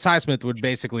 And Alex Highsmith would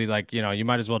basically you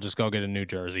might as well just go get a New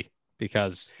Jersey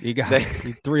because he got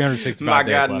 365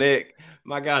 days left.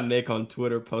 My guy Nick on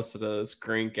Twitter posted a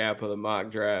screen cap of the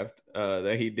mock draft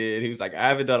that he did. He was like, I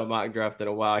haven't done a mock draft in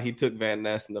a while. He took Van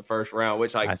Ness in the first round,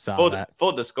 which I saw that.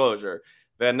 Full disclosure,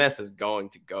 Van Ness is going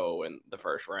to go in the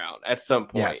first round at some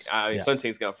point. Yes. Some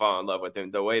team's going to fall in love with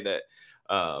him. The way that,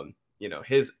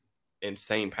 his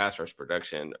insane pass rush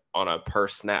production on a per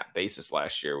snap basis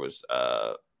last year was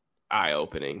eye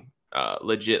opening.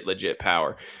 Legit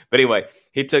power. But anyway,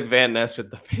 he took Van Ness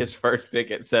with his first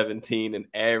pick at 17, and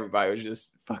everybody was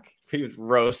just he was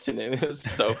roasting him. It was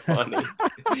so funny.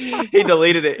 He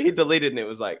deleted it, and it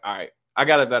was like, all right, I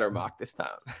got a better mock this time.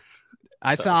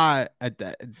 I saw.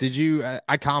 Did you?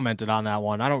 I commented on that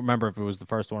one. I don't remember if it was the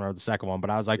first one or the second one, but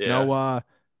I was like, no,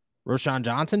 Roschon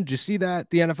Johnson. Did you see that?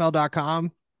 The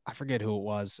NFL.com. I forget who it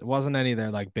was. It wasn't any of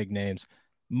their like big names.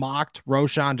 Mocked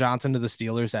Roschon Johnson to the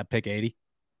Steelers at pick 80.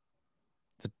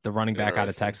 The running back out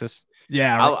of Texas.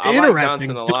 Yeah, I like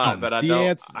Johnson a lot, but the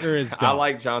answer is dumb. I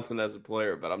like Johnson as a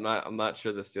player, but I'm not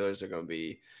sure the Steelers are going to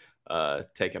be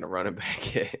taking a running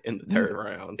back in the 3rd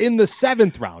round. In the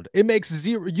 7th round, it makes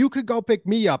 0. You could go pick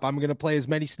me up. I'm going to play as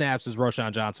many snaps as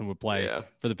Roschon Johnson would play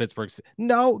for the Pittsburgh.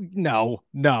 No,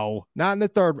 not in the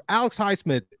 3rd. Alex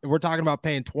Highsmith, we're talking about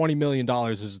paying $20 million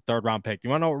as a 3rd round pick.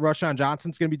 You want to know what Roschon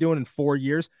Johnson's going to be doing in 4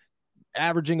 years?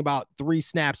 Averaging about 3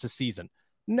 snaps a season.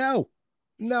 No,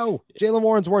 Jaylen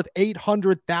Warren's worth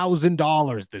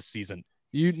 $800,000 this season.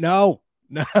 No.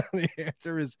 The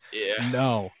answer is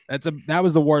no. That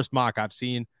was the worst mock I've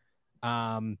seen.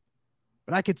 But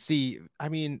I could see. I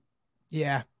mean,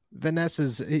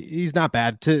 Vanessa's he's not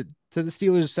bad to the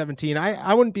Steelers 17.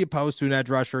 I wouldn't be opposed to an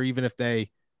edge rusher even if they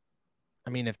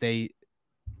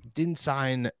didn't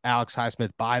sign Alex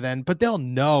Highsmith by then, but they'll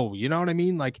know, you know what I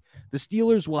mean? Like the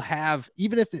Steelers will have,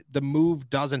 even if the move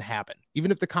doesn't happen,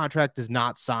 even if the contract is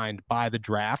not signed by the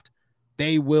draft,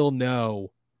 they will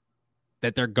know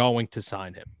that they're going to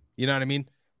sign him. You know what I mean?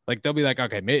 Like they'll be like,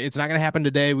 okay, it's not going to happen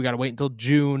today. We got to wait until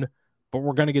June, but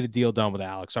we're going to get a deal done with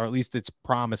Alex, or at least it's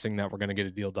promising that we're going to get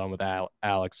a deal done with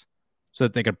Alex so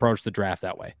that they can approach the draft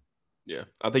that way. Yeah.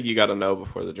 I think you got to know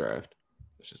before the draft.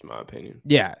 That's just my opinion.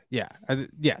 Yeah.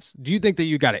 Yes. Do you think that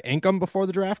you got to ink them before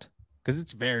the draft? Because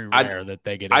it's very rare that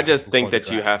they get. I just think that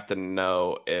you have to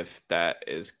know if that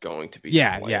is going to be.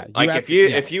 Yeah. Like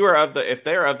if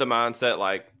they're of the mindset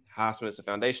like Highsmith's a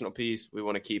foundational piece, we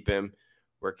want to keep him.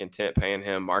 We're content paying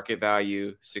him market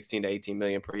value, 16 to 18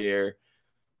 million per year.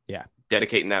 Yeah.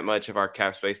 Dedicating that much of our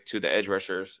cap space to the edge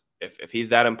rushers. If he's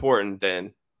that important,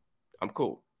 then I'm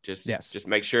cool. Just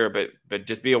make sure, but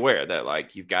just be aware that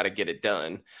like you've got to get it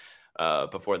done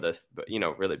before this,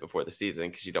 really before the season,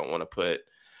 because you don't want to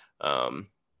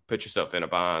put yourself in a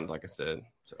bind, like I said.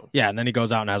 So yeah, and then he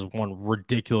goes out and has one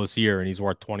ridiculous year, and he's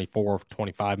worth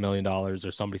 $25 million, or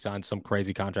somebody signs some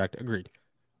crazy contract. Agreed,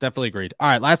 definitely agreed. All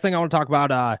right, last thing I want to talk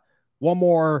about. One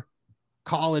more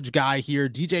college guy here,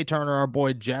 DJ Turner, our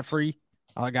boy Jeffrey.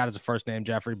 All I got is a first name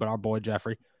Jeffrey, but our boy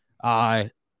Jeffrey.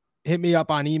 Hit me up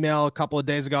on email a couple of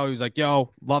days ago. He was like,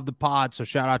 yo, love the pod. So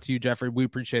shout out to you, Jeffrey. We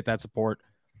appreciate that support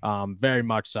very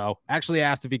much so. Actually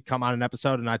asked if he could come on an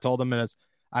episode, and I told him, as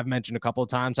I've mentioned a couple of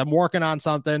times, I'm working on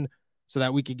something so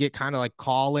that we could get kind of like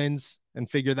call-ins and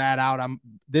figure that out.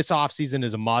 This offseason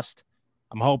is a must.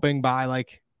 I'm hoping by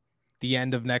like the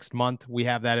end of next month we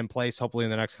have that in place, hopefully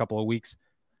in the next couple of weeks.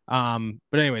 But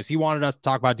anyways, he wanted us to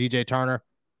talk about DJ Turner,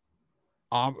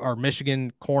 our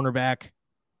Michigan cornerback.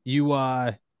 You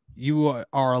are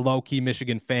a low-key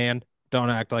Michigan fan. Don't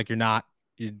act like you're not.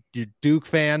 You're Duke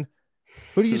fan.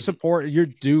 Who do you support? You're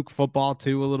Duke football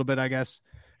too, a little bit, I guess.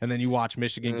 And then you watch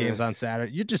Michigan games on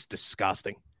Saturday. You're just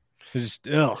disgusting. You're just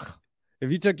ugh.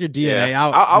 If you took your DNA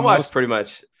out, I watch pretty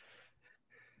much.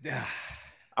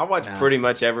 I watch pretty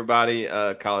much everybody,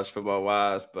 college football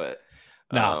wise, but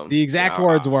no. The exact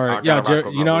words were,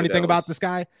 you know anything about this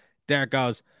guy? Derek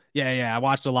goes, yeah. I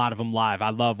watched a lot of them live.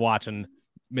 I love watching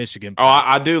Michigan. Oh,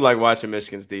 I do like watching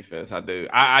Michigan's defense. I do.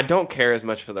 I don't care as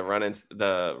much for the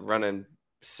running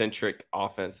centric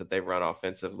offense that they run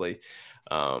offensively.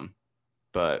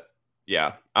 But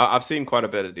yeah, I've seen quite a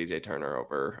bit of DJ Turner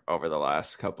over the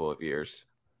last couple of years.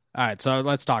 All right, so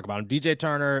let's talk about him. DJ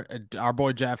Turner, our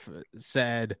boy Jeff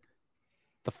said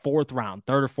the third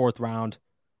or fourth round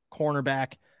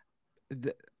cornerback.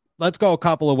 Let's go a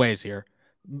couple of ways here.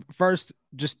 First,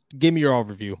 just give me your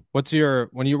overview.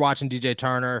 When you're watching DJ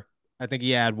Turner, I think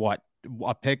he had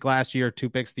a pick last year, 2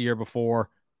 picks the year before.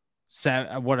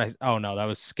 That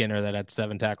was Skinner that had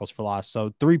 7 tackles for loss.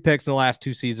 So 3 picks in the last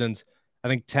 2 seasons. I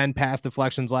think 10 pass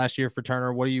deflections last year for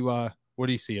Turner. What do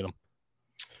you see in him?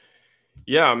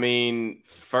 Yeah, I mean,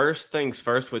 first things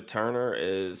first with Turner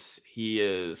is he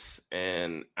is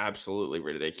an absolutely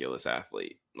ridiculous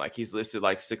athlete. Like he's listed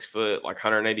like 6 foot, like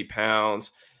 180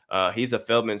 pounds. He's a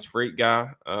Feldman's freak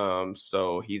guy.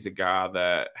 So he's a guy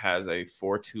that has a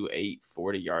 4.28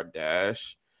 40-yard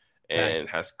dash and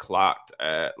has clocked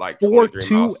at like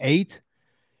 4.28.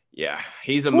 Yeah,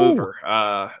 he's a mover.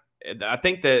 I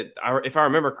think that if I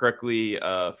remember correctly,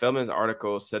 Feldman's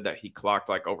article said that he clocked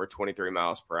like over 23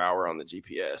 miles per hour on the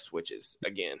GPS, which is,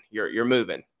 again, you're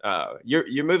moving.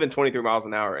 You're moving 23 miles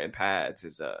an hour in pads.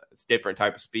 It's different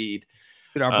type of speed.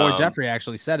 Dude, our boy Jeffrey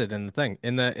actually said it in the thing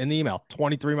in the email.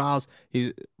 23 miles.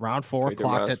 He round 4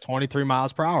 clocked at 23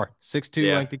 miles per hour.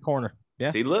 6'2" lengthy corner.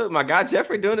 Yeah. See, look, my guy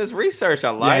Jeffrey doing his research. I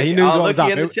like. Yeah, he knew what was up.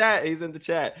 In the chat. He's in the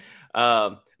chat.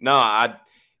 The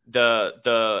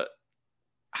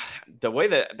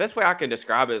best way I can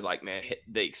describe it is like, man,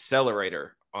 the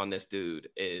accelerator on this dude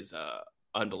is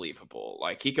unbelievable.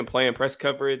 Like he can play in press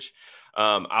coverage.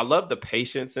 I love the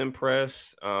patience in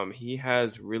press. He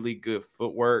has really good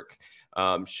footwork.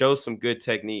 Shows some good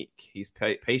technique. He's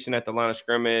patient at the line of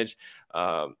scrimmage.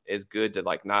 Is good to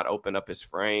like not open up his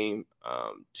frame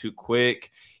too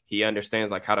quick. He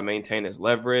understands like how to maintain his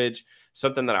leverage.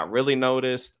 Something that I really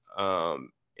noticed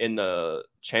in the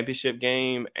championship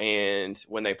game and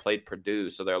when they played Purdue.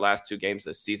 So their last 2 games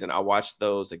this season, I watched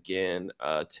those again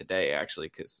today, actually,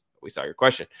 because we saw your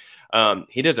question.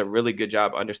 He does a really good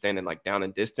job understanding like down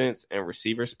and distance and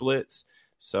receiver splits.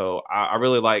 So I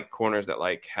really like corners that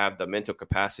like have the mental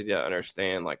capacity to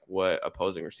understand like what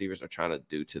opposing receivers are trying to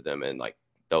do to them in like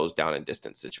those down and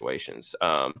distance situations.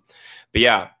 But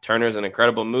yeah, Turner's an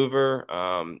incredible mover.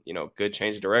 Good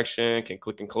change of direction, can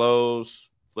click and close,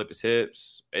 flip his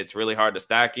hips. It's really hard to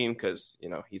stack him because,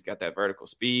 he's got that vertical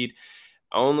speed.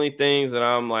 Only things that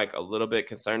I'm like a little bit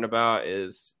concerned about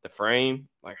is the frame,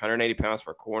 like 180 pounds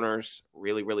for corners,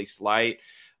 really, really slight.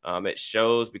 It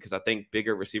shows because I think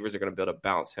bigger receivers are going to be able to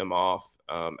bounce him off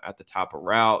at the top of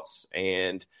routes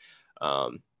and I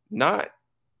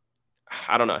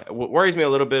don't know. It worries me a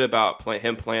little bit about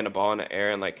him playing the ball in the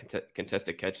air and like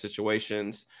contested catch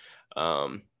situations.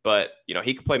 But,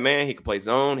 he could play man, he could play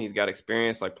zone. He's got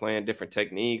experience like playing different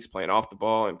techniques, playing off the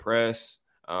ball and press.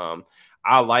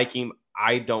 I like him.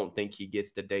 I don't think he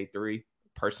gets to day 3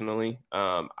 personally.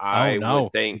 I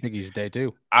would think he's day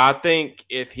 2. I think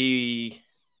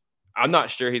I'm not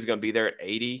sure he's going to be there at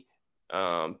 80.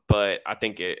 But I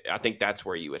think that's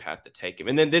where you would have to take him.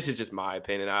 And then this is just my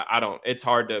opinion. It's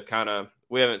hard to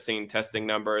we haven't seen testing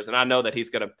numbers, and I know that he's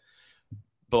going to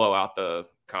blow out the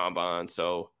combine.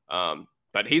 So,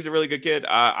 but he's a really good kid.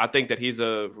 I think that he's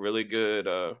a really good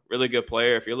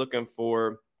player. If you're looking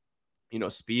for,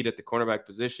 speed at the cornerback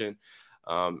position,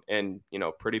 and,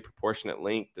 pretty proportionate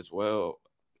length as well,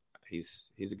 he's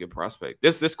a good prospect.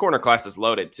 This corner class is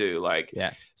loaded too. Like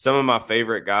some of my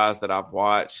favorite guys that I've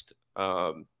watched,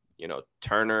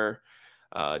 Turner,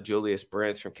 Julius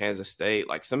Brents from Kansas State,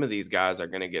 like some of these guys are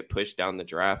going to get pushed down the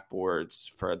draft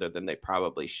boards further than they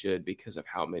probably should because of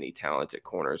how many talented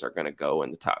corners are going to go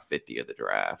in the top 50 of the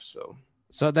draft. So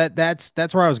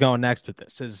that's where I was going next with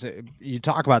this is you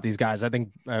talk about these guys. I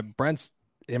think Brent's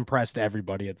impressed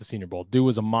everybody at the Senior Bowl. Dude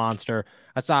was a monster.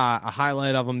 I saw a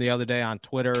highlight of him the other day on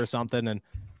Twitter or something, and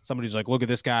somebody's like, "Look at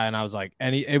this guy," and I was like,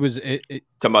 "And talking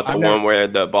about the one where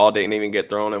the ball didn't even get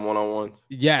thrown in one-on-ones."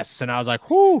 Yes, and I was like,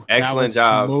 "Whoo, excellent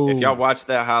job!" Smooth. If y'all watch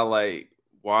that highlight,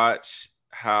 watch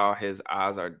how his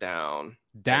eyes are down,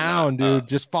 dude.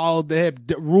 Just follow the hip.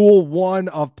 Rule 1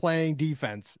 of playing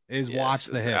defense is watch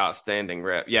the hips. Outstanding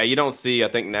rep. Yeah, you don't see. I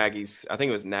think it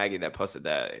was Nagy that posted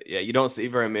that. Yeah, you don't see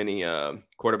very many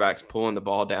quarterbacks pulling the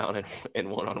ball down in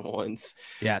one-on-ones.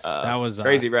 Yes, that was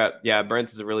crazy rep. Yeah,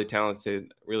 Brent is a really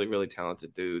talented, really, really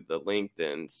talented dude. The length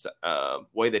and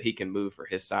way that he can move for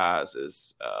his size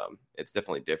is it's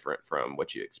definitely different from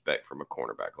what you expect from a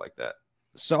cornerback like that.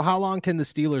 So how long can the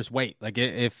Steelers wait? Like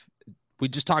if we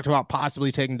just talked about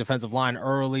possibly taking defensive line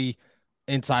early,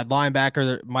 inside linebacker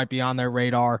that might be on their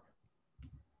radar.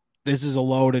 This is a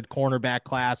loaded cornerback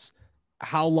class.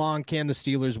 How long can the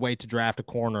Steelers wait to draft a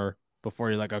corner before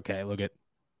you're like, okay, look at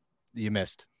you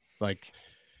missed? Like,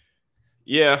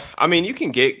 yeah, I mean, you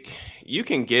can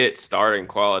get starting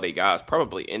quality guys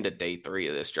probably into day 3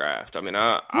 of this draft. I mean,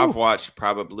 I've watched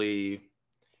probably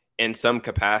in some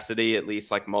capacity at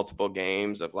least like multiple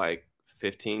games of like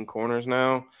 15 corners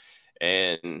now.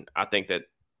 And I think that,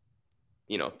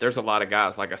 there's a lot of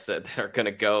guys, like I said, that are going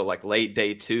to go like late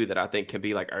day 2 that I think can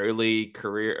be like early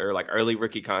career or like early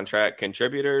rookie contract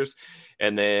contributors.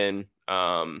 And then,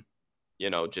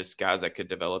 just guys that could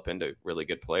develop into really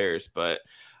good players. But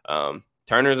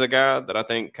Turner's a guy that I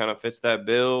think kind of fits that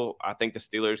bill. I think the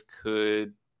Steelers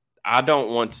I don't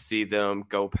want to see them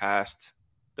go past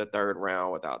the 3rd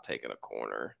round without taking a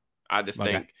corner. I just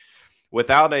think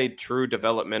without a true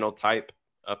developmental type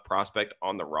of prospect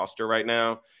on the roster right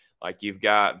now, like you've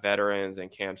got veterans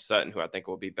and Cam Sutton, who I think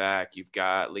will be back. You've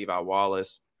got Levi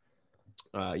Wallace.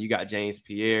 You got James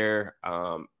Pierre.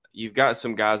 You've got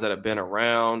some guys that have been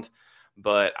around,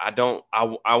 but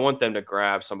I want them to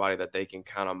grab somebody that they can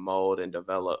kind of mold and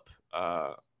develop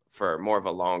for more of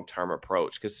a long-term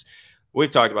approach. Because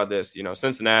we've talked about this,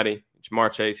 Cincinnati,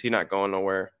 Ja'Marr Chase, he's not going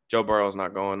nowhere. Joe Burrow's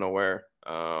not going nowhere.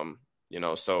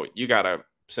 So you got to,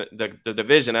 the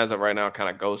division as of right now kind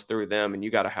of goes through them, and you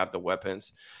got to have the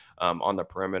weapons on the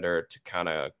perimeter to kind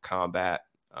of combat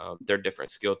their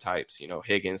different skill types.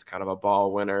 Higgins, kind of a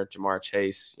ball winner, Ja'Marr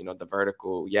Chase, the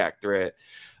vertical yak threat.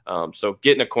 So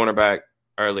getting a cornerback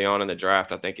early on in the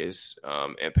draft, I think is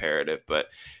imperative. But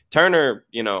Turner,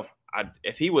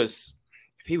 if he was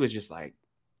just like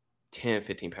 10,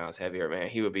 15 pounds heavier, man,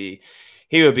 he would be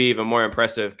even more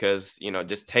impressive because,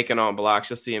 just taking on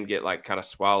blocks, you'll see him get like kind of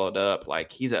swallowed up.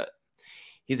 Like he's a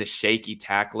shaky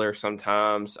tackler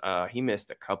sometimes. He missed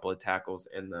a couple of tackles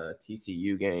in the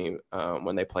TCU game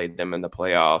when they played them in the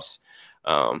playoffs.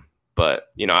 But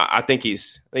I think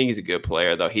he's a good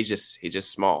player though. He's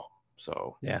just small.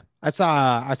 So yeah, I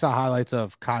saw highlights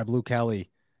of Kai Blue Kelly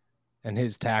and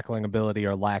his tackling ability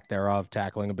or lack thereof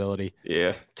tackling ability.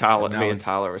 Yeah.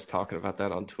 Tyler was talking about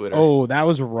that on Twitter. Oh, that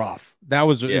was rough.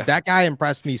 That guy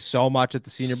impressed me so much at the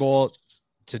Senior Bowl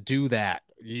to do that.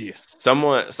 Yeah.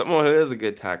 Someone who is a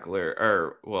good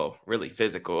tackler or really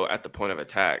physical at the point of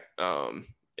attack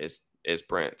is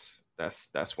Brent.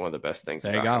 That's one of the best things.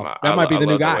 There you go. That might be the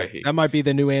new guy. That might be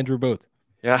the new Andrew Booth.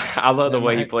 Yeah. I love the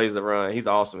way he plays the run. He's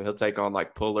awesome. He'll take on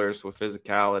like pullers with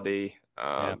physicality.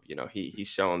 You know, he's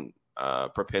shown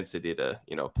propensity to,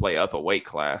 you know, play up a weight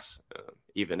class,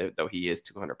 though he is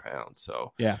 200 pounds.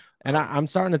 So yeah, and I'm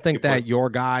starting to think that your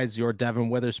guys, your Devin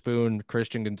Witherspoon,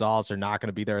 Christian Gonzalez, are not going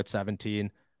to be there at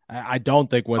 17. I don't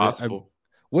think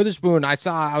Witherspoon.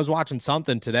 I was watching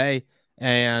something today,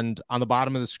 and on the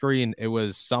bottom of the screen, it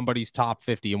was somebody's top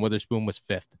 50, and Witherspoon was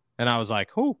 5th, and I was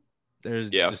like, "Who?" There's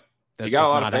he got a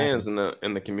lot of fans in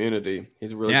the community.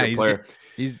 He's a really good player.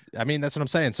 I mean, that's what I'm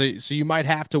saying. So you might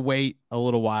have to wait a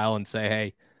little while and say,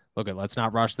 "Hey, look, let's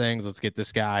not rush things. Let's get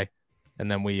this guy." And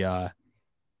then we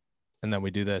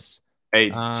do this. Hey,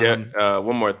 Jeff,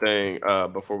 one more thing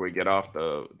before we get off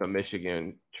the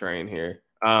Michigan train here.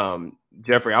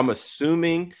 Jeffrey, I'm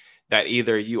assuming that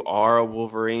either you are a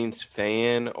Wolverines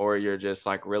fan or you're just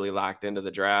like really locked into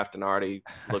the draft and already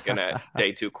looking at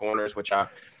day 2 corners, which I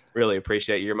really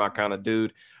appreciate. You're my kind of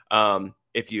dude.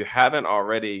 If you haven't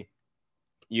already,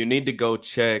 you need to go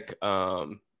check.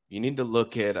 You need to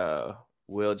look at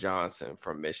Will Johnson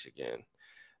from Michigan.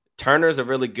 Turner's a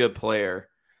really good player,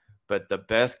 but the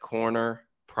best corner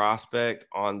prospect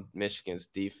on Michigan's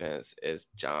defense is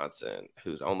Johnson,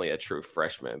 who's only a true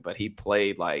freshman, but he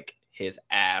played like his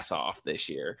ass off this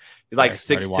year. He's like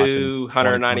 6'2",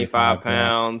 195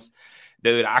 pounds.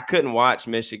 Dude, I couldn't watch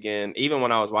Michigan. Even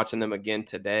when I was watching them again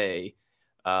today,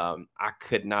 I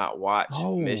could not watch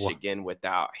Michigan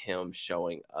without him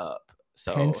showing up.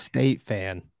 So Penn State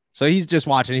fan. So he's just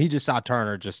watching. He just saw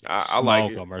Turner just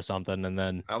smoke him or something, and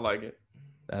then I like it.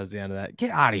 That was the end of that.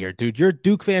 Get out of here, dude. You're a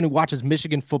Duke fan who watches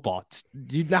Michigan football.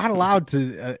 You're not allowed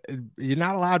to. You're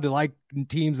not allowed to like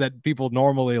teams that people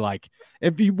normally like.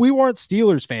 If we weren't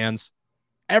Steelers fans,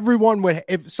 everyone would.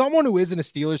 If someone who isn't a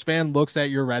Steelers fan looks at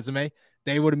your resume,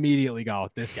 they would immediately go,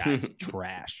 "This guy's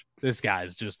trash. This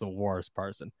guy's just the worst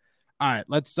person." All right,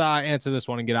 let's answer this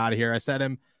one and get out of here. I said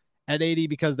him at 80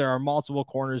 because there are multiple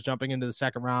corners jumping into the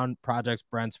second round. Projects,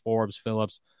 Brents, Forbes,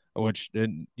 Phillips, which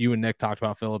you and Nick talked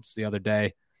about Phillips the other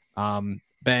day.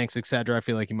 Banks, etc. I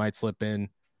feel like he might slip in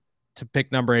to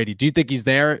pick number 80. Do you think he's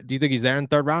there? Do you think he's there in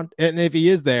the 3rd round? And if he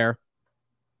is there,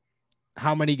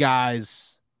 how many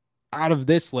guys out of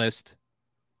this list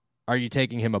are you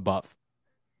taking him above?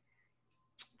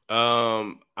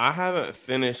 I haven't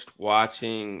finished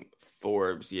watching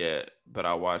Forbes yet, but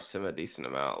I watched him a decent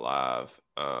amount live.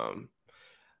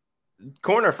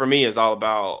 Corner for me is all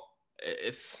about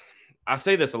I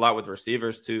say this a lot with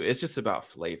receivers too. It's just about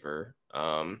flavor.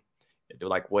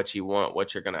 Like what you want,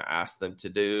 what you're going to ask them to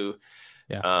do.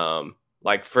 Yeah.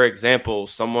 Like for example,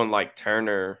 someone like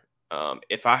Turner,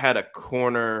 if I had a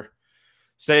corner,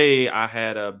 say I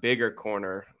had a bigger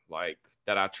corner, like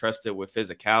that I trusted with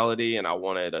physicality and I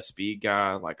wanted a speed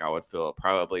guy, like I would feel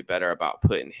probably better about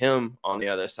putting him on the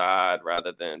other side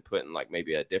rather than putting like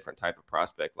maybe a different type of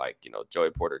prospect, like, you know, Joey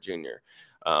Porter Jr.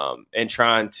 And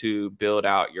trying to build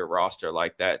out your roster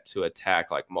like that to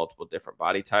attack like multiple different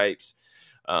body types.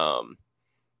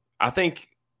 I think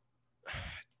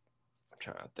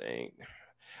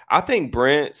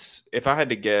Brent's, if I had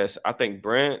to guess, I think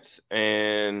Brent's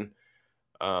and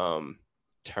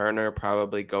Turner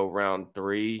probably go round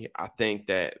 3. I think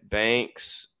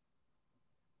Banks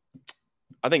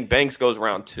goes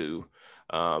round 2.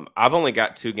 I've only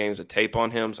got 2 games of tape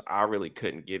on him, so I really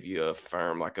couldn't give you a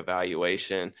firm like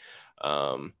evaluation.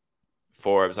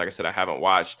 Forbes, like I said, I haven't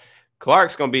watched.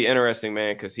 Clark's going to be interesting,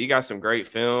 man, because he got some great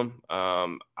film.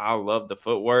 I love the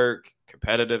footwork,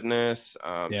 competitiveness,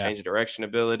 change of direction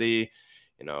ability.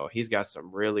 You know, he's got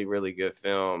some really, really good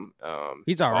film.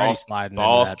 He's already sliding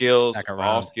ball skills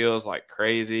like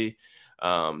crazy.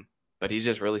 But he's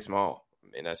just really small. I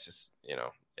mean, that's just, you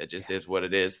know, it just is what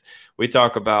it is. We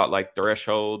talk about like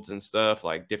thresholds and stuff,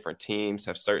 like different teams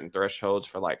have certain thresholds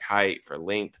for like height, for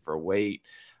length, for weight.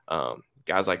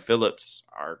 Guys like Phillips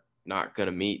are not going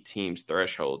to meet teams'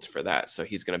 thresholds for that. So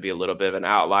he's going to be a little bit of an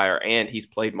outlier, and he's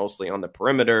played mostly on the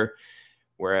perimeter,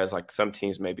 whereas like some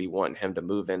teams may be wanting him to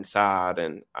move inside.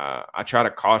 And I try to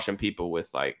caution people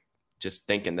with like just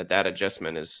thinking that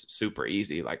adjustment is super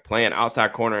easy, like playing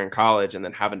outside corner in college and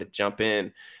then having to jump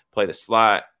in, play the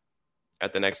slot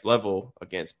at the next level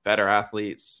against better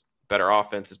athletes, better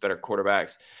offenses, better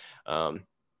quarterbacks.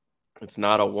 It's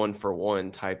not a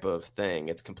 1-for-1 type of thing.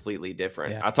 It's completely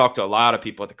different. Yeah. I talked to a lot of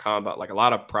people at the combine, like a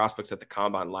lot of prospects at the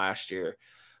combine last year,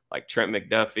 like Trent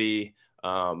McDuffie,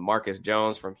 Marcus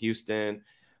Jones from Houston,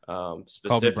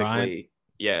 specifically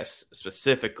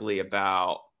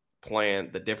about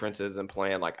playing the differences in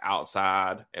playing like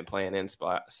outside and playing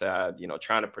inside, you know,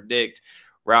 trying to predict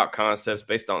route concepts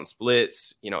based on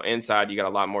splits. You know, inside you got a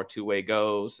lot more two-way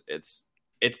goes. It's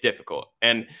difficult.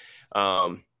 And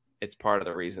it's part of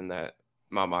the reason that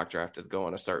my mock draft is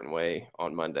going a certain way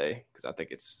on Monday because I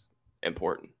think it's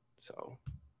important. So,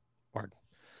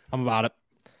 I'm about it.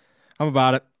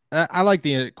 I like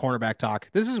the cornerback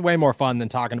talk. This is way more fun than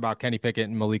talking about Kenny Pickett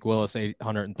and Malik Willis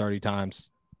 830 times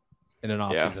in an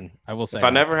offseason. Yeah. I will say, if I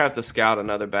never have to scout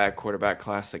another bad quarterback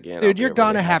class again, dude, you're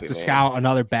going to have to scout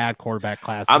another bad quarterback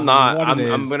class. I'm not. I'm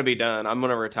going to be done. I'm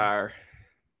going to retire.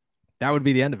 That would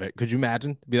be the end of it. Could you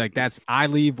imagine? Be like, I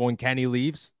leave when Kenny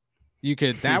leaves.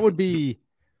 That would be,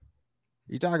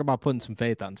 you talk about putting some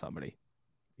faith on somebody,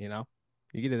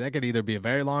 that could either be a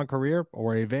very long career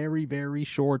or a very, very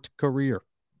short career.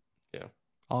 Yeah.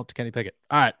 All up to Kenny Pickett.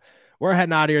 All right. We're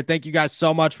heading out of here. Thank you guys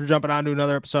so much for jumping on to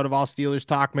another episode of All Steelers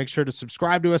Talk. Make sure to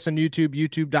subscribe to us on YouTube,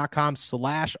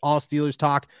 youtube.com/All Steelers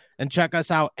Talk, and check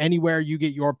us out anywhere you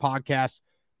get your podcasts.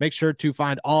 Make sure to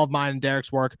find all of mine and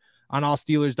Derek's work on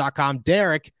allsteelers.com.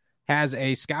 Derek has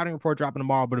a scouting report dropping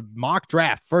tomorrow, but a mock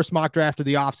draft, first mock draft of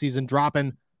the offseason,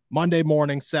 dropping Monday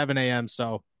morning, 7 a.m.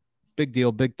 So big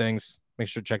deal, big things. Make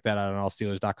sure to check that out on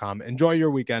allsteelers.com. Enjoy your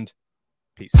weekend.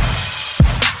 Peace.